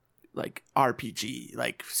 like RPG,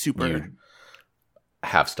 like super. You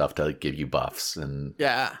have stuff to give you buffs, and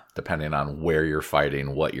yeah, depending on where you're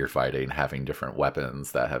fighting, what you're fighting, having different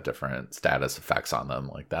weapons that have different status effects on them,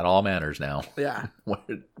 like that all matters now. Yeah, what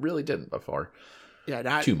it really didn't before. Yeah,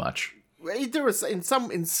 not too much. There was in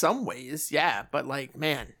some ways, yeah, but like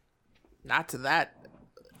man, not to that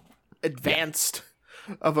advanced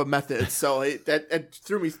of a method. So it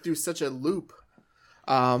threw me through such a loop,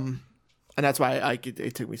 and that's why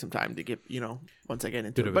it took me some time to get once I get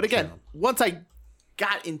into it. But again, once I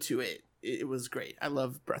got into it, it was great. I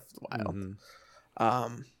love Breath of the Wild.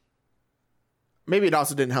 Mm-hmm. Maybe it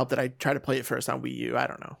also didn't help that I tried to play it first on Wii U. I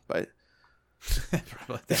don't know, but.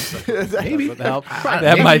 Maybe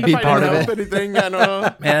that might be part of it. Anything, I don't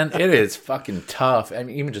know. Man, it is fucking tough. I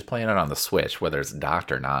mean, even just playing it on the Switch, whether it's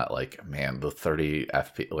docked or not, like man, the 30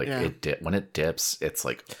 FPS, like when it dips, it's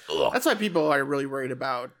like ugh. That's why people are really worried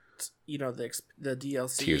about the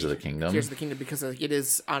DLC Tears of the Kingdom, because like, it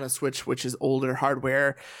is on a Switch, which is older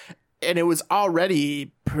hardware, and it was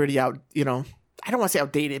already pretty out. I don't want to say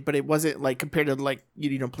outdated, but it wasn't like compared to like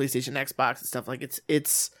PlayStation, Xbox, and stuff. Like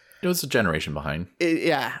it was a generation behind.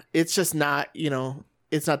 It's just not,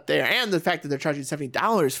 it's not there. And the fact that they're charging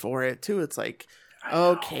 $70 for it too, it's like,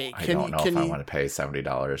 okay, I don't know if I want to pay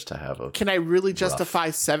 $70 to have a. Can I really justify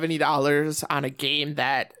 $70 on a game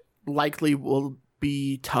that likely will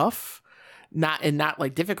be tough? Not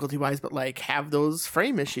like difficulty wise, but like have those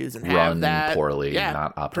frame issues and have that poorly,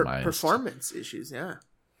 not optimized performance issues. Yeah.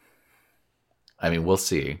 I mean, we'll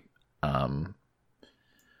see.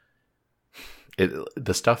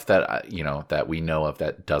 The stuff that that we know of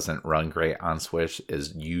that doesn't run great on Switch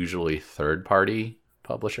is usually third-party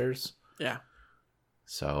publishers. Yeah.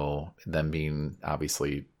 So them being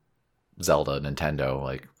obviously Zelda, Nintendo,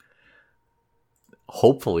 like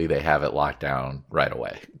hopefully they have it locked down right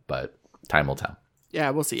away, but time will tell. Yeah,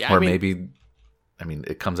 we'll see. Maybe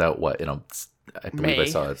it comes out I believe I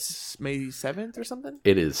saw it May 7th or something.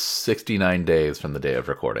 It is 69 days from the day of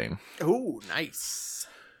recording. Oh, nice.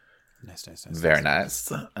 Nice. Very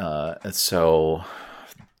nice. So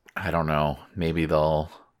I don't know. Maybe they'll.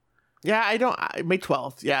 Yeah, May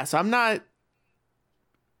 12th. Yeah, so I'm not.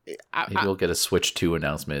 Maybe we'll get a Switch 2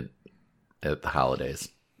 announcement at the holidays.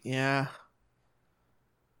 Yeah.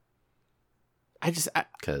 I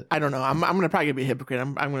don't know. I'm gonna probably be a hypocrite.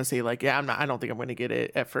 I'm gonna say like, yeah, I don't think I'm gonna get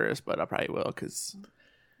it at first, but I probably will because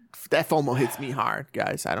that FOMO hits me hard,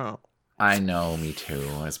 guys. I don't know. I know, me too.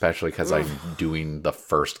 Especially because I'm doing the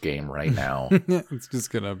first game right now. It's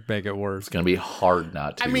just gonna make it worse. It's gonna be hard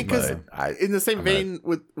not to. I mean, because in the same I'm vein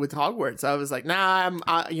with Hogwarts, I was like, nah,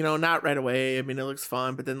 not right away. I mean, it looks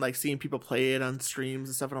fun, but then like seeing people play it on streams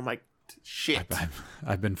and stuff, and I'm like, shit.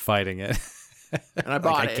 I've been fighting it, and I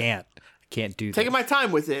bought it. I can't do that. Taking my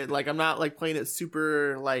time with it. Like I'm not like playing it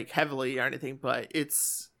super like heavily or anything, but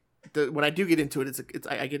when I do get into it,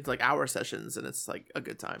 I get into like hour sessions, and it's like a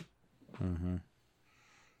good time. Mm-hmm.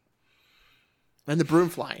 And the broom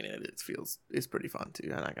flying in it's pretty fun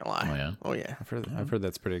too. I'm not gonna lie. Oh yeah. I've heard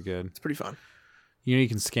that's pretty good. It's pretty fun. You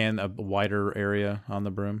can scan a wider area on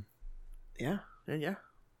the broom. Yeah.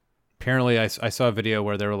 Apparently, I saw a video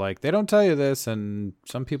where they were like, they don't tell you this, and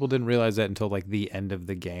some people didn't realize that until like the end of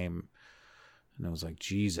the game. And I was like,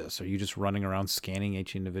 Jesus, are you just running around scanning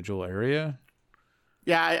each individual area?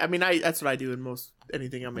 Yeah, I mean, that's what I do in most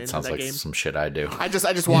anything I'm in. Sounds that like game. some shit I do. I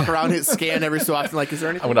just walk around, hit scan every so often. Like, is there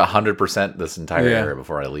anything? I'm gonna 100% this entire area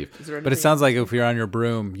before I leave. But it sounds like if you're on your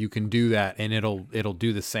broom, you can do that, and it'll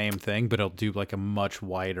do the same thing, but it'll do like a much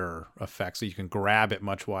wider effect, so you can grab it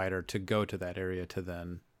much wider to go to that area to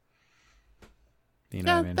then. You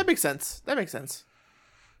know what I mean? That makes sense.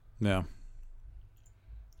 Yeah.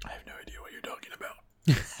 I have no idea what you're talking about.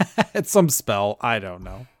 It's some spell. I don't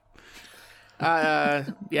know.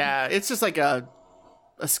 Yeah, it's just like a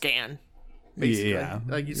scan, basically. Yeah,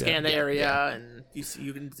 like you scan the area and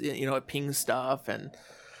you can it pings stuff, and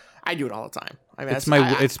I do it all the time. I mean,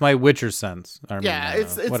 it's my Witcher sense.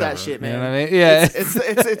 It's that shit, man. You know what I mean? Yeah,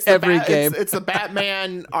 it's every game. It's the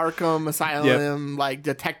Batman Arkham Asylum like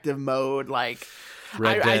detective mode. Like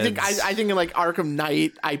I think in like Arkham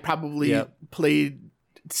Knight, I probably played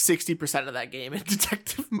 60% of that game in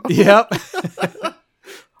detective mode. Yep.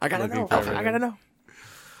 I gotta know.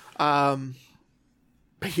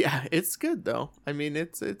 But yeah, it's good though. I mean,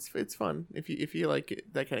 it's fun if you like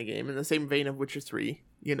it, that kind of game. In the same vein of Witcher 3,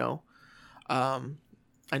 I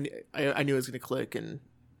knew it was gonna click, and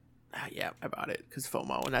I bought it because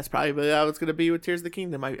FOMO, and that's probably how it's gonna be with Tears of the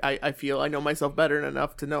Kingdom. I feel I know myself better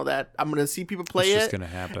enough to know that I'm gonna see people play it's it, gonna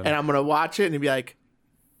happen, and I'm gonna watch it and be like,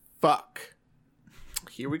 "Fuck,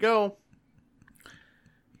 here we go."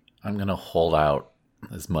 I'm gonna hold out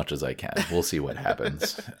as much as I can. We'll see what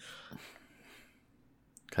happens.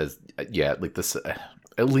 Because like this,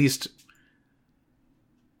 at least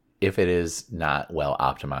if it is not well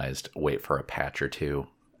optimized, wait for a patch or two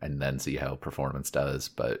and then see how performance does.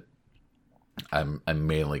 But I'm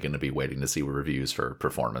mainly going to be waiting to see reviews for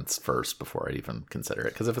performance first before I even consider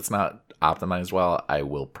it. Because if it's not optimized well, I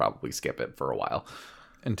will probably skip it for a while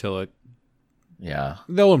until it. Yeah,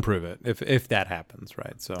 they'll improve it if that happens,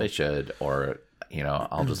 right? So they should, or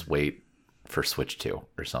I'll just wait for Switch 2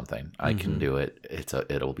 or something. I can do it.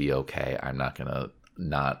 It'll be okay. I'm not gonna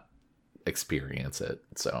not experience it.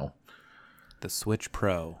 So the Switch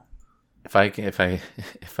Pro. If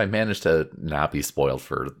I manage to not be spoiled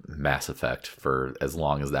for Mass Effect for as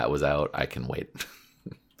long as that was out, I can wait.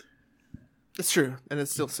 It's true, and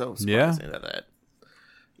it's still so surprising that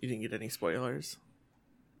you didn't get any spoilers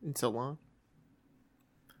in so long.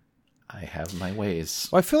 I have my ways.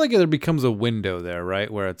 Well, I feel like there becomes a window there,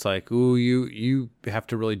 right? Where it's like, ooh, you have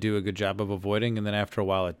to really do a good job of avoiding, and then after a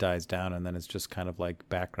while it dies down, and then it's just kind of like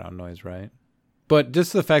background noise, right? But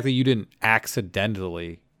just the fact that you didn't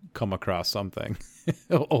accidentally come across something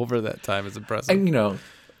over that time is impressive. And,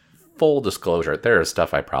 full disclosure, there is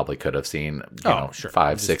stuff I probably could have seen,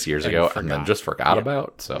 5-6 years ago and then just forgot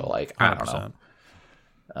about. So, like, I don't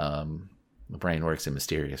know. The brain works in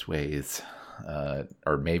mysterious ways.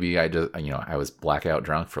 Or maybe I just, I was blackout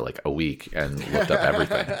drunk for like a week and looked up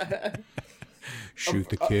everything. Shoot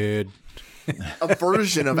the kid. A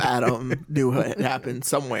version of Adam knew it happened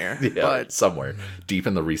somewhere. Yeah, but somewhere deep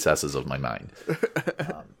in the recesses of my mind.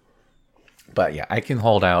 But yeah, I can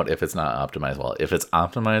hold out if it's not optimized well. If it's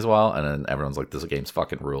optimized well, and then everyone's like, "This game's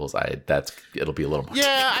fucking rules," it'll be a little more.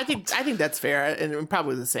 Yeah, I think that's fair, and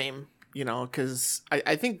probably the same. Because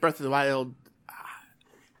I think Breath of the Wild.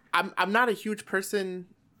 I'm not a huge person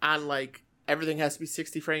on like everything has to be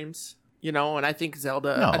 60 frames, and I think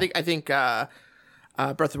Zelda. No. I think Breath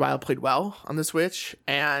of the Wild played well on the Switch,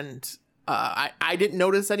 and I didn't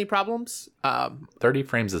notice any problems. 30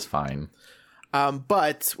 frames is fine.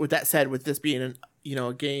 But with that said, with this being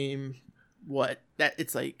a game,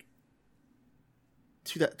 it's like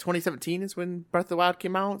 2017 is when Breath of the Wild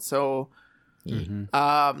came out, so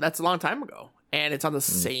that's a long time ago, and it's on the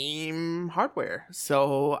same hardware,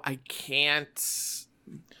 so I can't.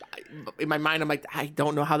 In my mind, I'm like, I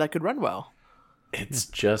don't know how that could run well. It's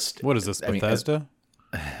just What is this, Bethesda?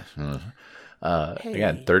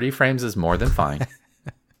 Again, 30 frames is more than fine.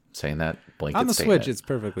 Saying that blanket On the statement. Switch, it's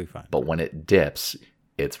perfectly fine. But when it dips,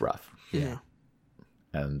 it's rough. Yeah.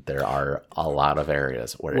 And there are a lot of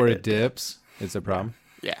areas Where it dips, it's a problem.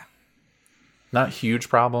 Yeah. Not a huge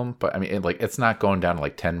problem, but I mean, it's not going down to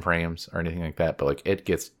like 10 frames or anything like that, but like it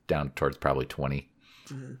gets down towards probably 20.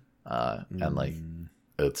 And like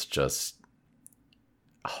it's just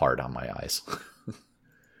hard on my eyes.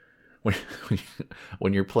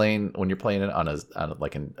 when you're playing it on a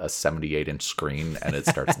 78-inch screen and it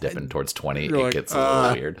starts dipping towards 20, it gets a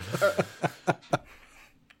little weird.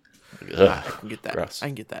 I can get that. Gross. I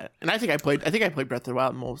can get that. And I think I played Breath of the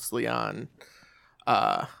Wild mostly on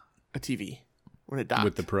a TV when it docked.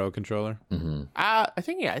 With the Pro controller? I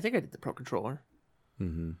think I did the Pro controller.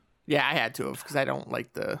 Mm-hmm. Yeah, I had to because I don't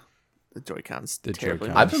like the Joy-Cons terribly.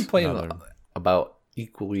 Joy-Cons. I've been playing Another- about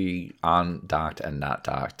equally on docked and not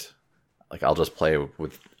docked. Like I'll just play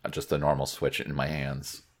with just the normal Switch in my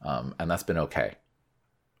hands, and that's been okay,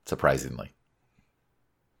 surprisingly.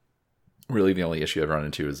 Really, the only issue I've run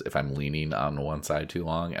into is if I'm leaning on one side too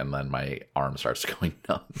long, and then my arm starts going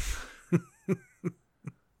numb.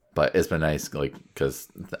 But it's been nice, like because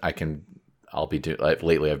I'll be doing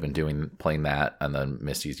lately. I've been playing that, and then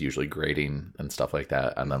Misty's usually grading and stuff like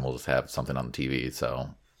that, and then we'll just have something on the TV, so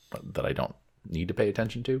that I don't need to pay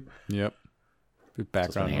attention to. Yep.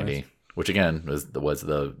 Background handy. noise. Which again was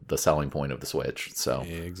the selling point of the Switch. So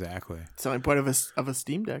Yeah, exactly. Selling point of a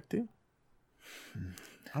Steam Deck too.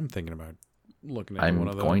 I'm thinking about looking at I'm one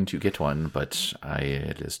of those. going to get one, but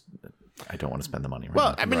I don't want to spend the money right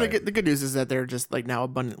Well, now. I mean, Right. the good news is that they're just like now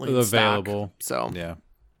abundantly in stock. Available. So Yeah.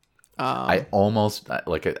 I almost I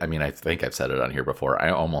think I've said it on here before. I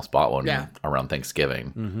almost bought one Yeah. around Thanksgiving.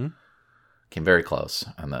 Mm-hmm. Came very close,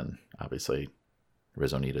 and then obviously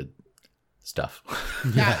Rizzo needed stuff.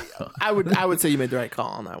 yeah, I would say you made the right call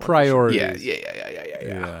on that one. Priorities. Yeah.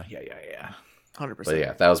 100%. But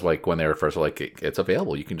yeah, that was like when they were first like, it's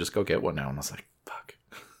available. You can just go get one now. And I was like, fuck.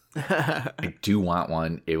 I do want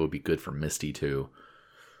one. It would be good for Misty too.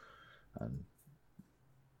 Then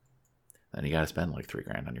you got to spend like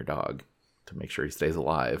 $3,000 on your dog to make sure he stays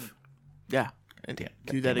alive. Yeah. And Damn,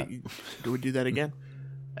 do that. Do we do that again?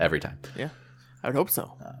 Every time. Yeah, I would hope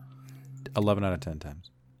so. 11 out of 10 times.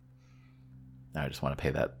 Now I just want to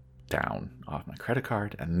pay that down off my credit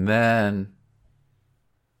card. And then,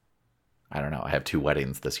 I don't know. I have 2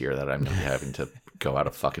 weddings this year that I'm going to be having to go out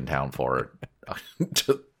of fucking town for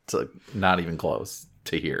to not even close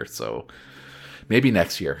to here. So maybe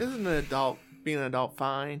next year. Isn't being an adult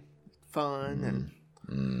fun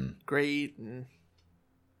and great and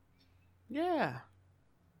yeah.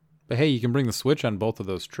 But hey, you can bring the Switch on both of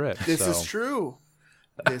those trips. This so. is true.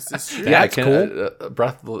 This is true. Yeah, That's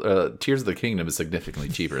Tears of the Kingdom is significantly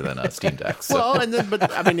cheaper than a Steam Deck. So. Well, and then,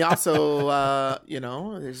 but I mean, also,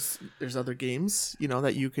 there's other games,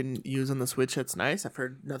 that you can use on the Switch. That's nice. I've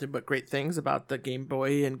heard nothing but great things about the Game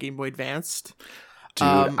Boy and Game Boy Advanced. Dude,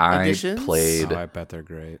 I editions. played. Oh, I bet they're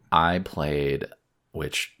great. I played,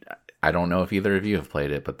 which I don't know if either of you have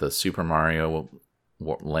played it, but the Super Mario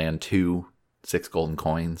Land 2 6 golden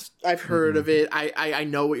coins. I've heard of it. I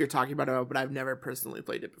know what you're talking about, but I've never personally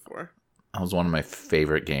played it before. That was one of my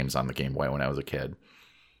favorite games on the Game Boy when I was a kid.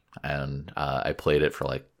 And I played it for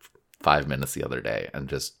like 5 minutes the other day, and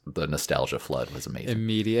just the nostalgia flood was amazing.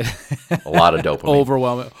 Immediate. A lot of dopamine.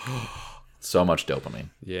 Overwhelming. So much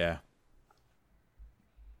dopamine. Yeah.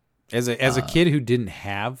 As a kid who didn't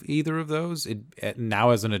have either of those,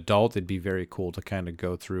 now as an adult, it'd be very cool to kind of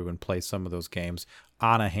go through and play some of those games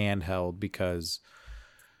on a handheld, because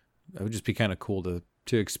it would just be kind of cool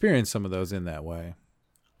to experience some of those in that way.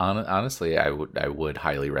 Honestly, I would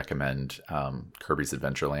highly recommend Kirby's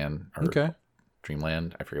Adventure Land or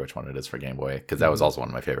Dreamland. I forget which one it is for Game Boy, because that was also one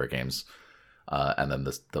of my favorite games. And then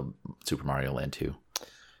the Super Mario Land 2.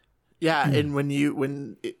 Yeah, and when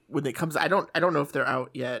it comes, I don't know if they're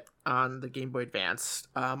out yet on the Game Boy Advance,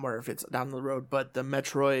 or if it's down the road. But the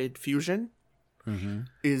Metroid Fusion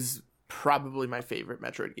is probably my favorite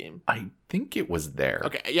Metroid game. I think it was there.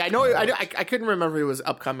 Okay, yeah, I know. I couldn't remember if it was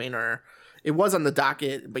upcoming or it was on the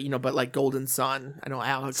docket, but but like Golden Sun, I know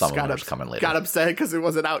Alex Some of them are coming later. got upset because it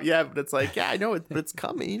wasn't out yet. But it's like, yeah, I know it, but it's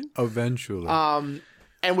coming. Eventually.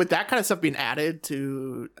 And with that kind of stuff being added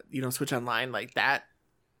to Switch Online, like that.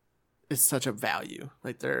 is such a value.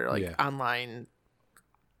 Like their like Yeah. online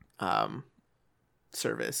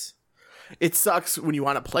service. It sucks when you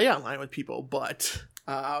want to play online with people, but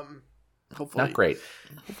hopefully Not great.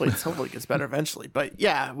 hopefully it gets better eventually. But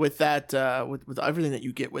yeah, with that with everything that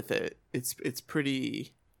you get with it, it's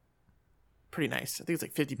pretty nice. I think it's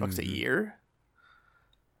like $50 a year.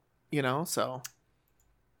 You know, so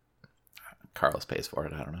Carlos pays for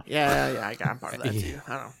it. I don't know. yeah, I got part of that too. I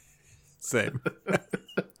don't know. Same.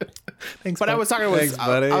 Thanks, But I was talking Thanks,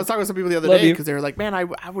 buddy. I was talking with some people the other Love day you. because they were like, "Man, I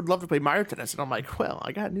would love to play Mario Tennis," and I'm like, "Well,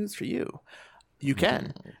 I got news for you. You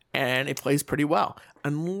can, and it plays pretty well,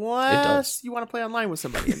 unless you want to play online with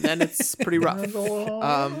somebody, and then it's pretty rough." It's a little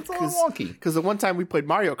wonky. Because the one time we played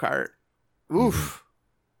Mario Kart, oof,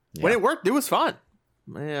 when Yeah. it worked, it was fun.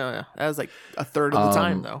 Yeah, that was like a third of the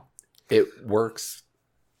time though. It works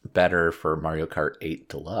better for Mario Kart 8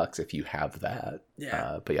 Deluxe if you have that.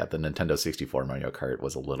 Yeah. But yeah, the Nintendo 64 Mario Kart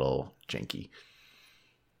was a little janky,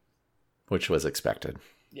 which was expected.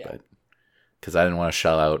 Yeah. Because I didn't want to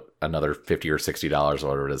shell out another $50 or $60 or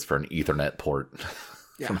whatever it is for an Ethernet port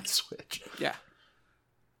Yeah. for my Switch. Yeah.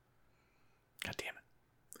 God damn it.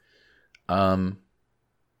 How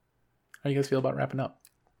do you guys feel about wrapping up?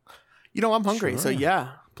 You know, I'm hungry, so Sure.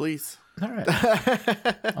 yeah, please. All right.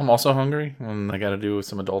 I'm also hungry, and I got to do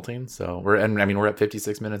some adulting. So we're at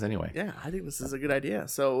 56 minutes anyway. Yeah, I think this is a good idea.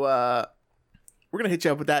 So we're gonna hit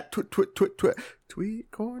you up with that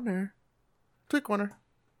tweet corner.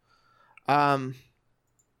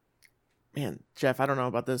 Man, Jeff, I don't know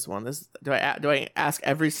about this one. Do I ask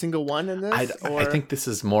every single one in this? I think this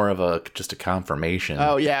is more of just a confirmation.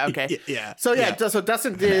 Oh yeah, okay. Yeah. So yeah, so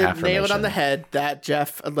Dustin did nail it on affirmation. the head that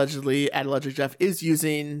Jeff allegedly Jeff is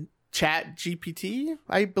using Chat GPT,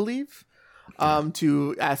 I believe,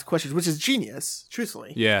 to ask questions, which is genius.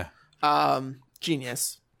 Truthfully, Yeah.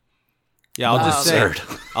 genius. Yeah, Absurd.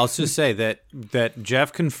 I'll just say that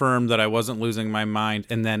Jeff confirmed that I wasn't losing my mind,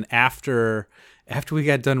 and then after we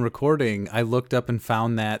got done recording, I looked up and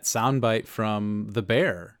found that soundbite from The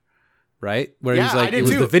Bear, right? Where Yeah, he's I like, did it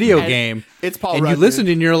was too. the video And game, It's Paul and Rudd. you listened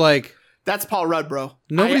and you're like, That's Paul Rudd, bro.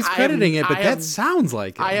 nobody's I crediting have- it, but I that have- sounds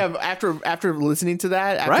like it. I have after listening to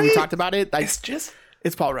that, after we Right? talked about it, It's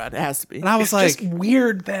it's Paul Rudd. It has to be. and I was it's like, just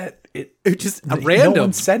weird that it just no random.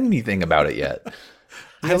 one said anything about it yet.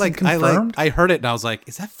 Confirmed. I heard it and I was like,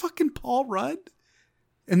 is that fucking Paul Rudd?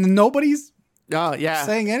 And then nobody's Oh yeah,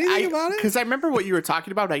 saying anything about it? Because I remember what you were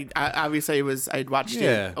talking about. I obviously I'd watched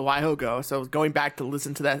Yeah. it a while ago, so I was going back to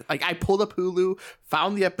listen to that. Like I pulled up Hulu,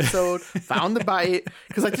 found the episode, found the bite,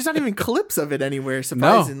 because like there's not even clips of it anywhere.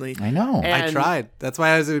 Surprisingly, I know. And- I tried. That's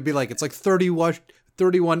why it would be like, it's like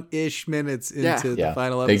 31-ish minutes into Yeah. the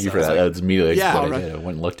final episode. Thank you for I was that. like, That's immediately Yeah. what I Alright. did. I went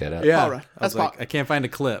and looked at it. yeah. Paul Rudd. I was That's like, Paul- I can't find a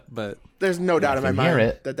clip, but there's no doubt in my I can hear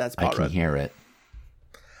mind it. that's I Paul can Rudd. hear it.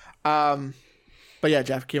 But yeah,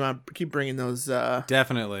 Jeff, keep bringing those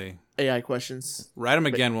definitely. AI questions. Write them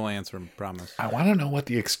again, we'll answer them, promise. I want to know what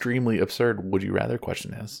the extremely absurd would you rather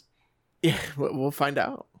question is. Yeah, we'll find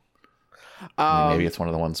out. Maybe it's one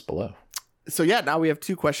of the ones below. So yeah, now we have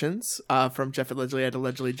two questions from Jeff allegedly at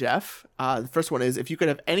allegedly Jeff. The first one is, if you could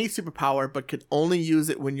have any superpower but could only use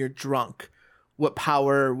it when you're drunk, what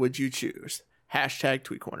power would you choose? Hashtag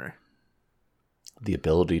Tweet Corner. The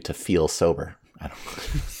ability to feel sober. I don't.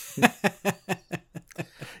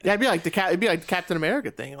 Yeah, it'd be like the Captain America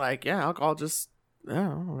thing. Like, yeah, alcohol just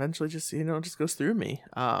eventually just just goes through me.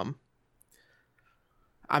 I'm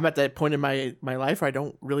at that point in my life where I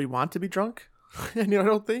don't really want to be drunk. I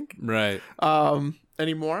don't think. Right.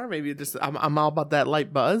 Anymore. Maybe just I'm all about that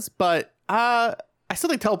light buzz, but I still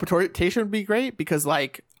think teleportation would be great because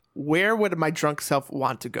like where would my drunk self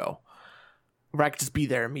want to go? Where I could just be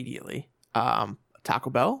there immediately. Taco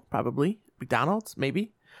Bell, probably. McDonald's,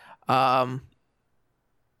 maybe.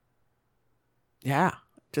 Yeah,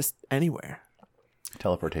 just anywhere.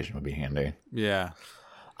 Teleportation would be handy. Yeah.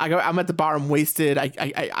 I'm at the bar. I'm wasted.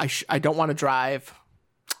 I don't want to drive.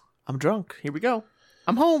 I'm drunk. Here we go.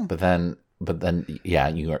 I'm home. But then, yeah,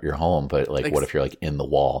 you're home. But like, what if you're like in the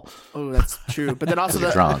wall? Oh, that's true. But then also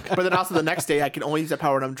You're drunk. But then also the next day I can only use that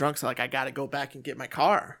power when I'm drunk. So like I got to go back and get my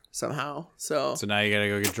car somehow. So So now you gotta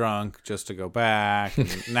go get drunk just to go back.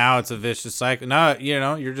 And now it's a vicious cycle. Now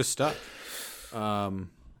you're just stuck.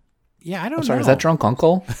 Yeah, I don't I'm sorry, know. is that Drunk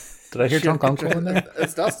Uncle? Did I hear Drunk Uncle in there?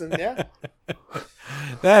 it's Dustin. Yeah.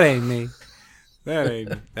 That ain't me. That ain't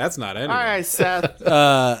me. That's not anything. All right, Seth.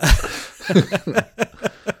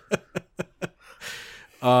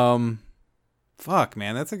 Fuck,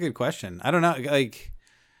 man, that's a good question. I don't know. Like,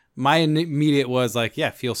 my immediate was like, yeah,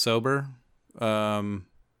 feel sober.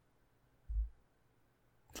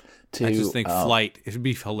 To, I just think flight. It would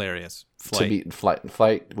be hilarious. Flight. To be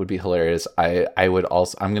flight would be hilarious. I would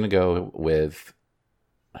also. I'm gonna go with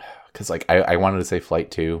because like I wanted to say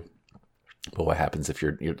flight too, but what happens if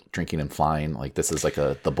you're drinking and flying? Like this is like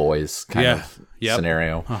a The Boys kind of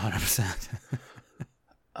scenario.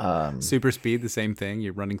 100%. Super speed, the same thing.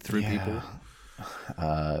 You're running through people.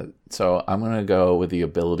 So I'm gonna go with the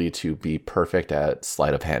ability to be perfect at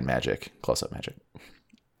sleight of hand magic, close up magic.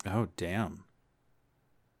 Oh damn.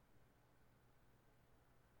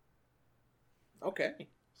 Okay.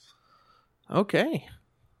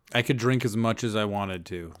 I could drink as much as I wanted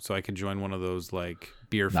to, so I could join one of those like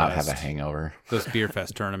beer fest. Not have a hangover. Those beer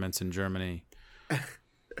fest tournaments in Germany.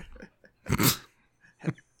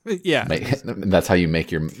 Yeah, that's how you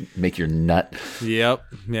make your nut. Yep.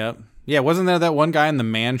 Yeah, wasn't there that one guy in the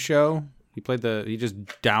Man Show? He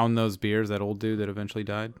just downed those beers. That old dude that eventually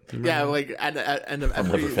died. Yeah, like and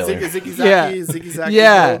liver failure. Ziggy-zaggy.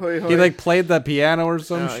 Yeah. Hoy, hoy. He like played the piano or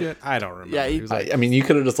some shit. I don't remember. Yeah, he was like, I mean, you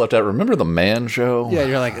could have just left out. Remember the Man Show? yeah,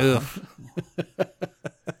 you're like, ugh.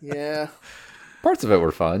 Yeah. Parts of it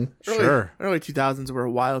were fun. Sure. Early 2000s were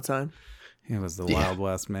a wild time. It was the Wild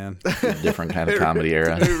West, man. Different kind of comedy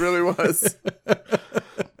era. It really was.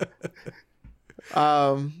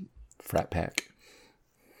 Frat Pack.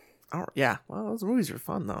 Yeah. Well, those movies were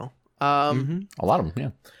fun though. A lot of them,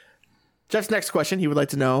 yeah. Jeff's next question, he would like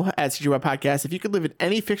to know, at CGY Podcast, if you could live in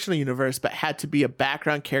any fictional universe but had to be a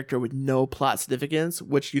background character with no plot significance,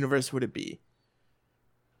 which universe would it be?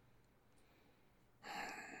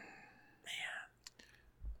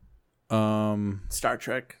 Star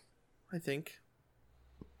Trek, I think.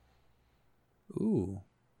 Ooh.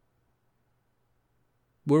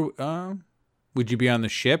 Would you be on the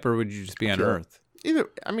ship or would you just be on Earth? Either,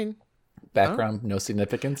 I mean, Background, no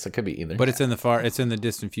significance. It could be either. But it's in the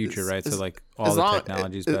distant future, right? So like all the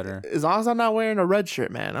technology's better. As long as I'm not wearing a red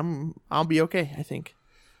shirt, man, I'll be okay, I think.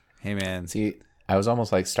 Hey man. See, I was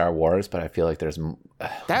almost like Star Wars, but I feel like there's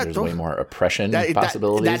way more oppression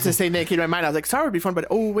possibilities. That's the same thing that came to my mind. I was like, Star Wars would be fun, but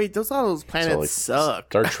all those planets suck.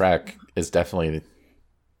 Star Trek is definitely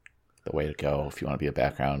the way to go if you want to be a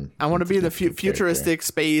background. I want to be the futuristic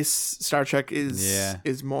space. Star Trek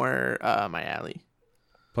is more my alley.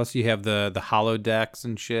 Plus, you have the holodecks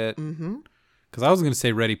and shit. Mm-hmm. Because I was going to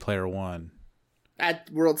say Ready Player One. That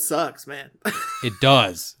world sucks, man. It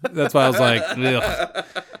does. That's why I was like, ugh.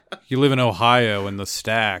 You live in Ohio in the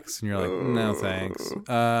stacks, and you're like, no thanks.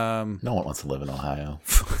 No one wants to live in Ohio.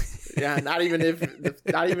 Yeah, not even in a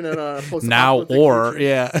post-apocalyptic now or future.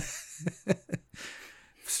 yeah.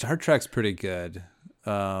 Star Trek's pretty good.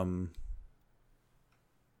 I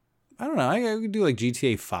don't know. I could do like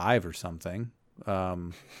GTA 5 or something.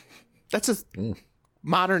 That's just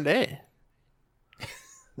modern day.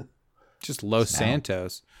 Just Los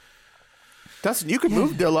Santos. Dustin, you could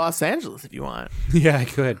move to Los Angeles if you want. Yeah, I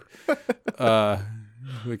could.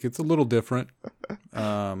 Like it's a little different.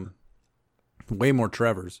 Way more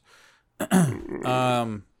Trevors.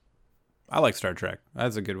 I like Star Trek.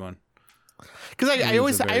 That's a good one. Because I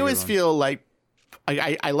always feel like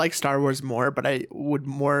I like Star Wars more, but I would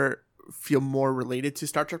feel more related to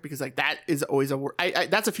Star Trek because like that is always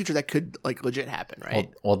that's a future that could like legit happen,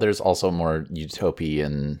 right? Well, there's also more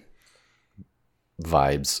utopian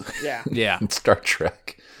vibes. Yeah. in Star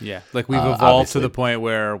Trek. Yeah, like we've evolved to the point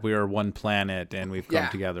where we are one planet and we've come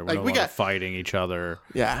together. We're like no longer fighting each other.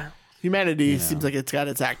 Yeah, humanity seems like it's got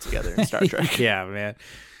its act together in Star Trek. Yeah, man.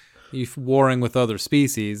 You're warring with other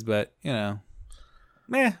species, but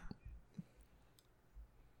meh.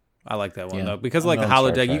 I like that one though because like the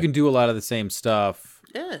holodeck, you can do a lot of the same stuff.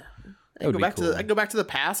 Yeah, I can go back to the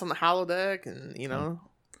past on the holodeck, and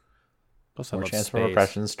Plus, more chance for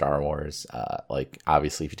repression. Star Wars, like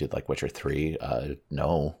obviously, if you did like Witcher 3,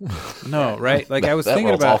 no, right? Like I was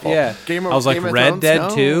thinking about, awful. I was like Red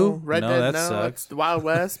Dead 2. Red Dead, that sucks. It's the Wild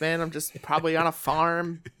West, man. I'm just probably on a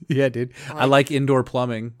farm. Yeah, dude. I like indoor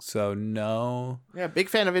plumbing, so no. Yeah, big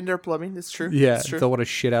fan of indoor plumbing. It's true. Yeah, it's true. don't want to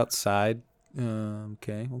shit outside.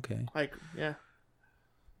 Okay. Like, yeah.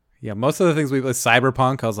 Most of the things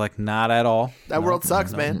Cyberpunk, I was like, not at all. That world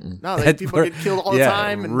sucks, man. No, like, people get killed all the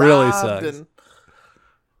time and really robbed sucks.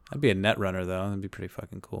 I'd be a net runner though. That'd be pretty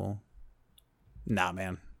fucking cool. Nah,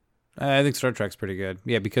 man. I think Star Trek's pretty good.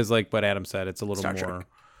 Yeah, because like what Adam said, it's a little more. Trek.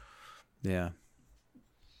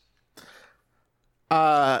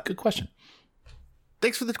 Yeah. Good question.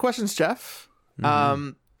 Thanks for the questions, Jeff. Mm-hmm.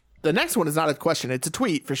 The next one is not a question. It's a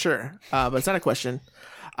tweet for sure, but it's not a question.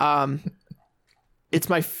 It's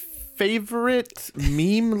my favorite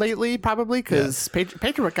meme lately, probably, because Pedro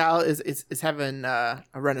Pascal is having a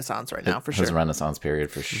renaissance right now for His sure. Renaissance period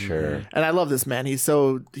for sure. And I love this man. He's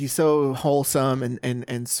so wholesome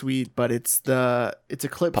and sweet. But it's a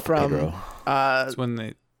clip Papa from Pedro. That's when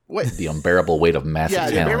they. what? The unbearable weight of massive Yeah,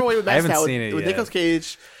 the talent. Unbearable Weight of I haven't Massive seen it with yet. Nicolas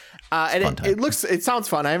Cage. And fun time. it sounds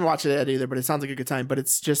fun. I haven't watched it yet either, but it sounds like a good time. But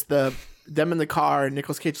it's just them in the car, and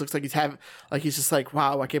Nicolas Cage looks like he's just like,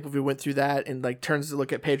 wow, I can't believe we went through that, and like turns to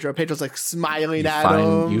look at Pedro. Pedro's like smiling at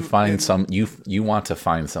him. You want to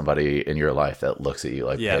find somebody in your life that looks at you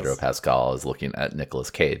like Yes. Pedro Pascal is looking at Nicolas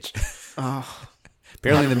Cage. Oh,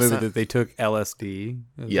 Apparently, in the movie 100%. that they took LSD.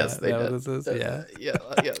 Yes, they what did. this is? Yeah.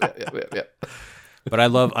 yeah. But I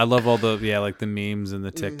love all the like the memes and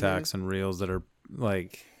the TikToks and reels that are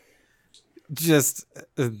like just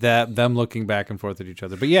that them looking back and forth at each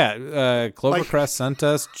other. But yeah, Clovercrest sent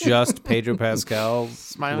us just Pedro Pascal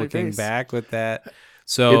Smiley looking face. back with that.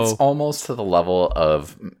 So It's almost to the level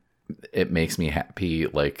of it makes me happy,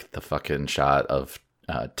 like the fucking shot of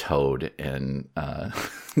Toad in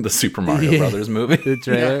the Super Mario Brothers movie. the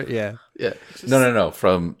trailer, yeah. Yeah, no,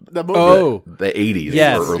 from the movie. Oh, the 80s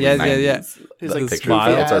Yes, or early yeah, 90s. yeah, yeah. His Like like picture.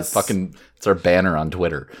 smile. It's our banner on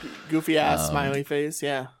Twitter. goofy ass smiley face.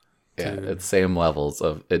 Yeah. Yeah, it's same levels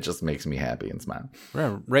of it. Just makes me happy and smile.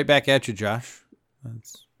 Right back at you, Josh.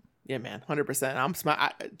 That's Yeah, man, 100%. I'm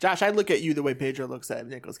Josh. I look at you the way Pedro looks at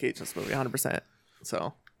Nicolas Cage in this movie, 100%.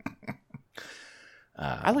 So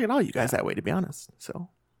I look at all you guys that way, to be honest. So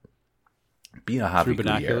Be a Javi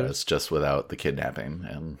binoculars? Gutierrez just without the kidnapping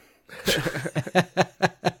and.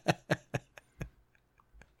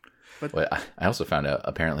 Wait, I also found out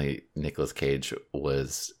apparently Nicolas Cage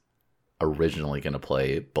was originally going to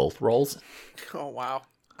play both roles. oh wow,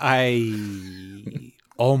 I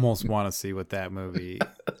almost want to see what that movie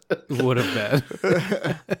would have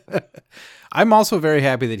been. I'm also very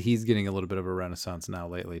happy that he's getting a little bit of a renaissance now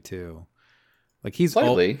lately too. Like he's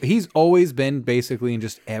always been basically in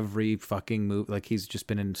just every fucking movie. Like he's just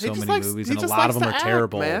been in so many movies, and a lot of them are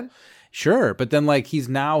terrible. Man. Sure, but then like he's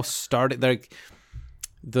now started like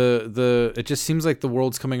the it just seems like the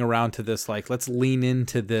world's coming around to this. Like let's lean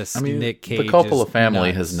into this. Nick Cage. the Coppola family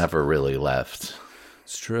nuts. has never really left.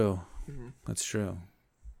 It's true. That's true.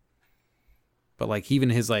 But like even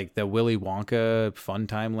his like the Willy Wonka Fun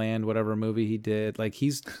Time Land whatever movie he did, like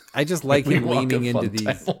I just like him Willy Wonka leaning into Fun these.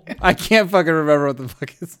 Time Land. I can't fucking remember what the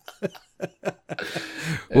fuck is.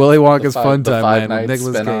 Willy Wonka's Fun Time Land with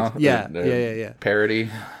Nicolas spin-off, Cage. Yeah, the yeah. parody.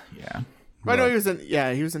 Yeah, I know he was in.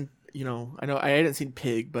 Yeah, he was in. You know, I know I hadn't seen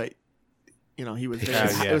Pig, but you know he was.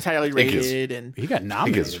 Yeah. It was highly Pig is- rated, and He got I think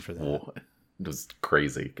nominated for that. it was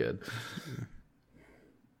crazy good.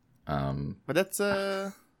 but that's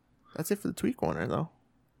it for the Tweet Corner, though.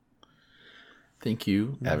 Thank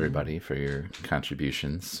you, everybody, for your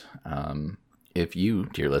contributions. If you,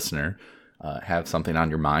 dear listener, have something on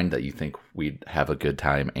your mind that you think we'd have a good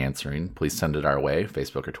time answering, please send it our way,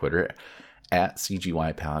 Facebook or Twitter, at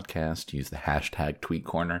CGY Podcast. Use the hashtag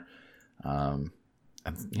TweetCorner. And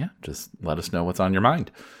yeah, just let us know what's on your mind.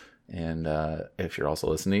 And if you're also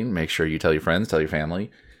listening, make sure you tell your friends, tell your family.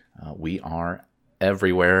 We are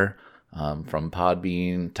everywhere. From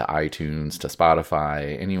Podbean to iTunes to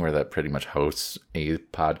Spotify, anywhere that pretty much hosts a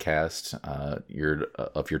podcast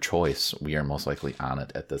of your choice, we are most likely on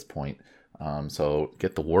it at this point. So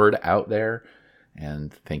get the word out there,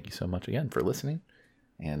 and thank you so much again for listening.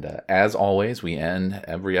 And as always, we end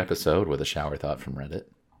every episode with a shower thought from Reddit.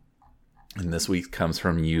 And this week comes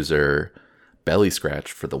from user Belly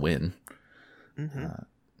Scratch for the win.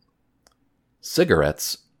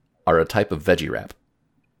 Cigarettes are a type of veggie wrap.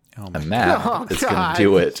 Oh my And that Oh, is going God. to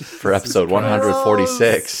do it for episode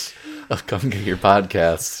 146 of Come Get Your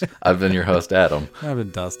Podcasts. I've been your host, Adam. I've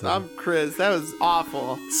been dusted. I'm Chris. That was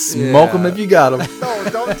awful. Smoke them if you got them. No,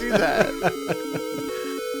 don't do that.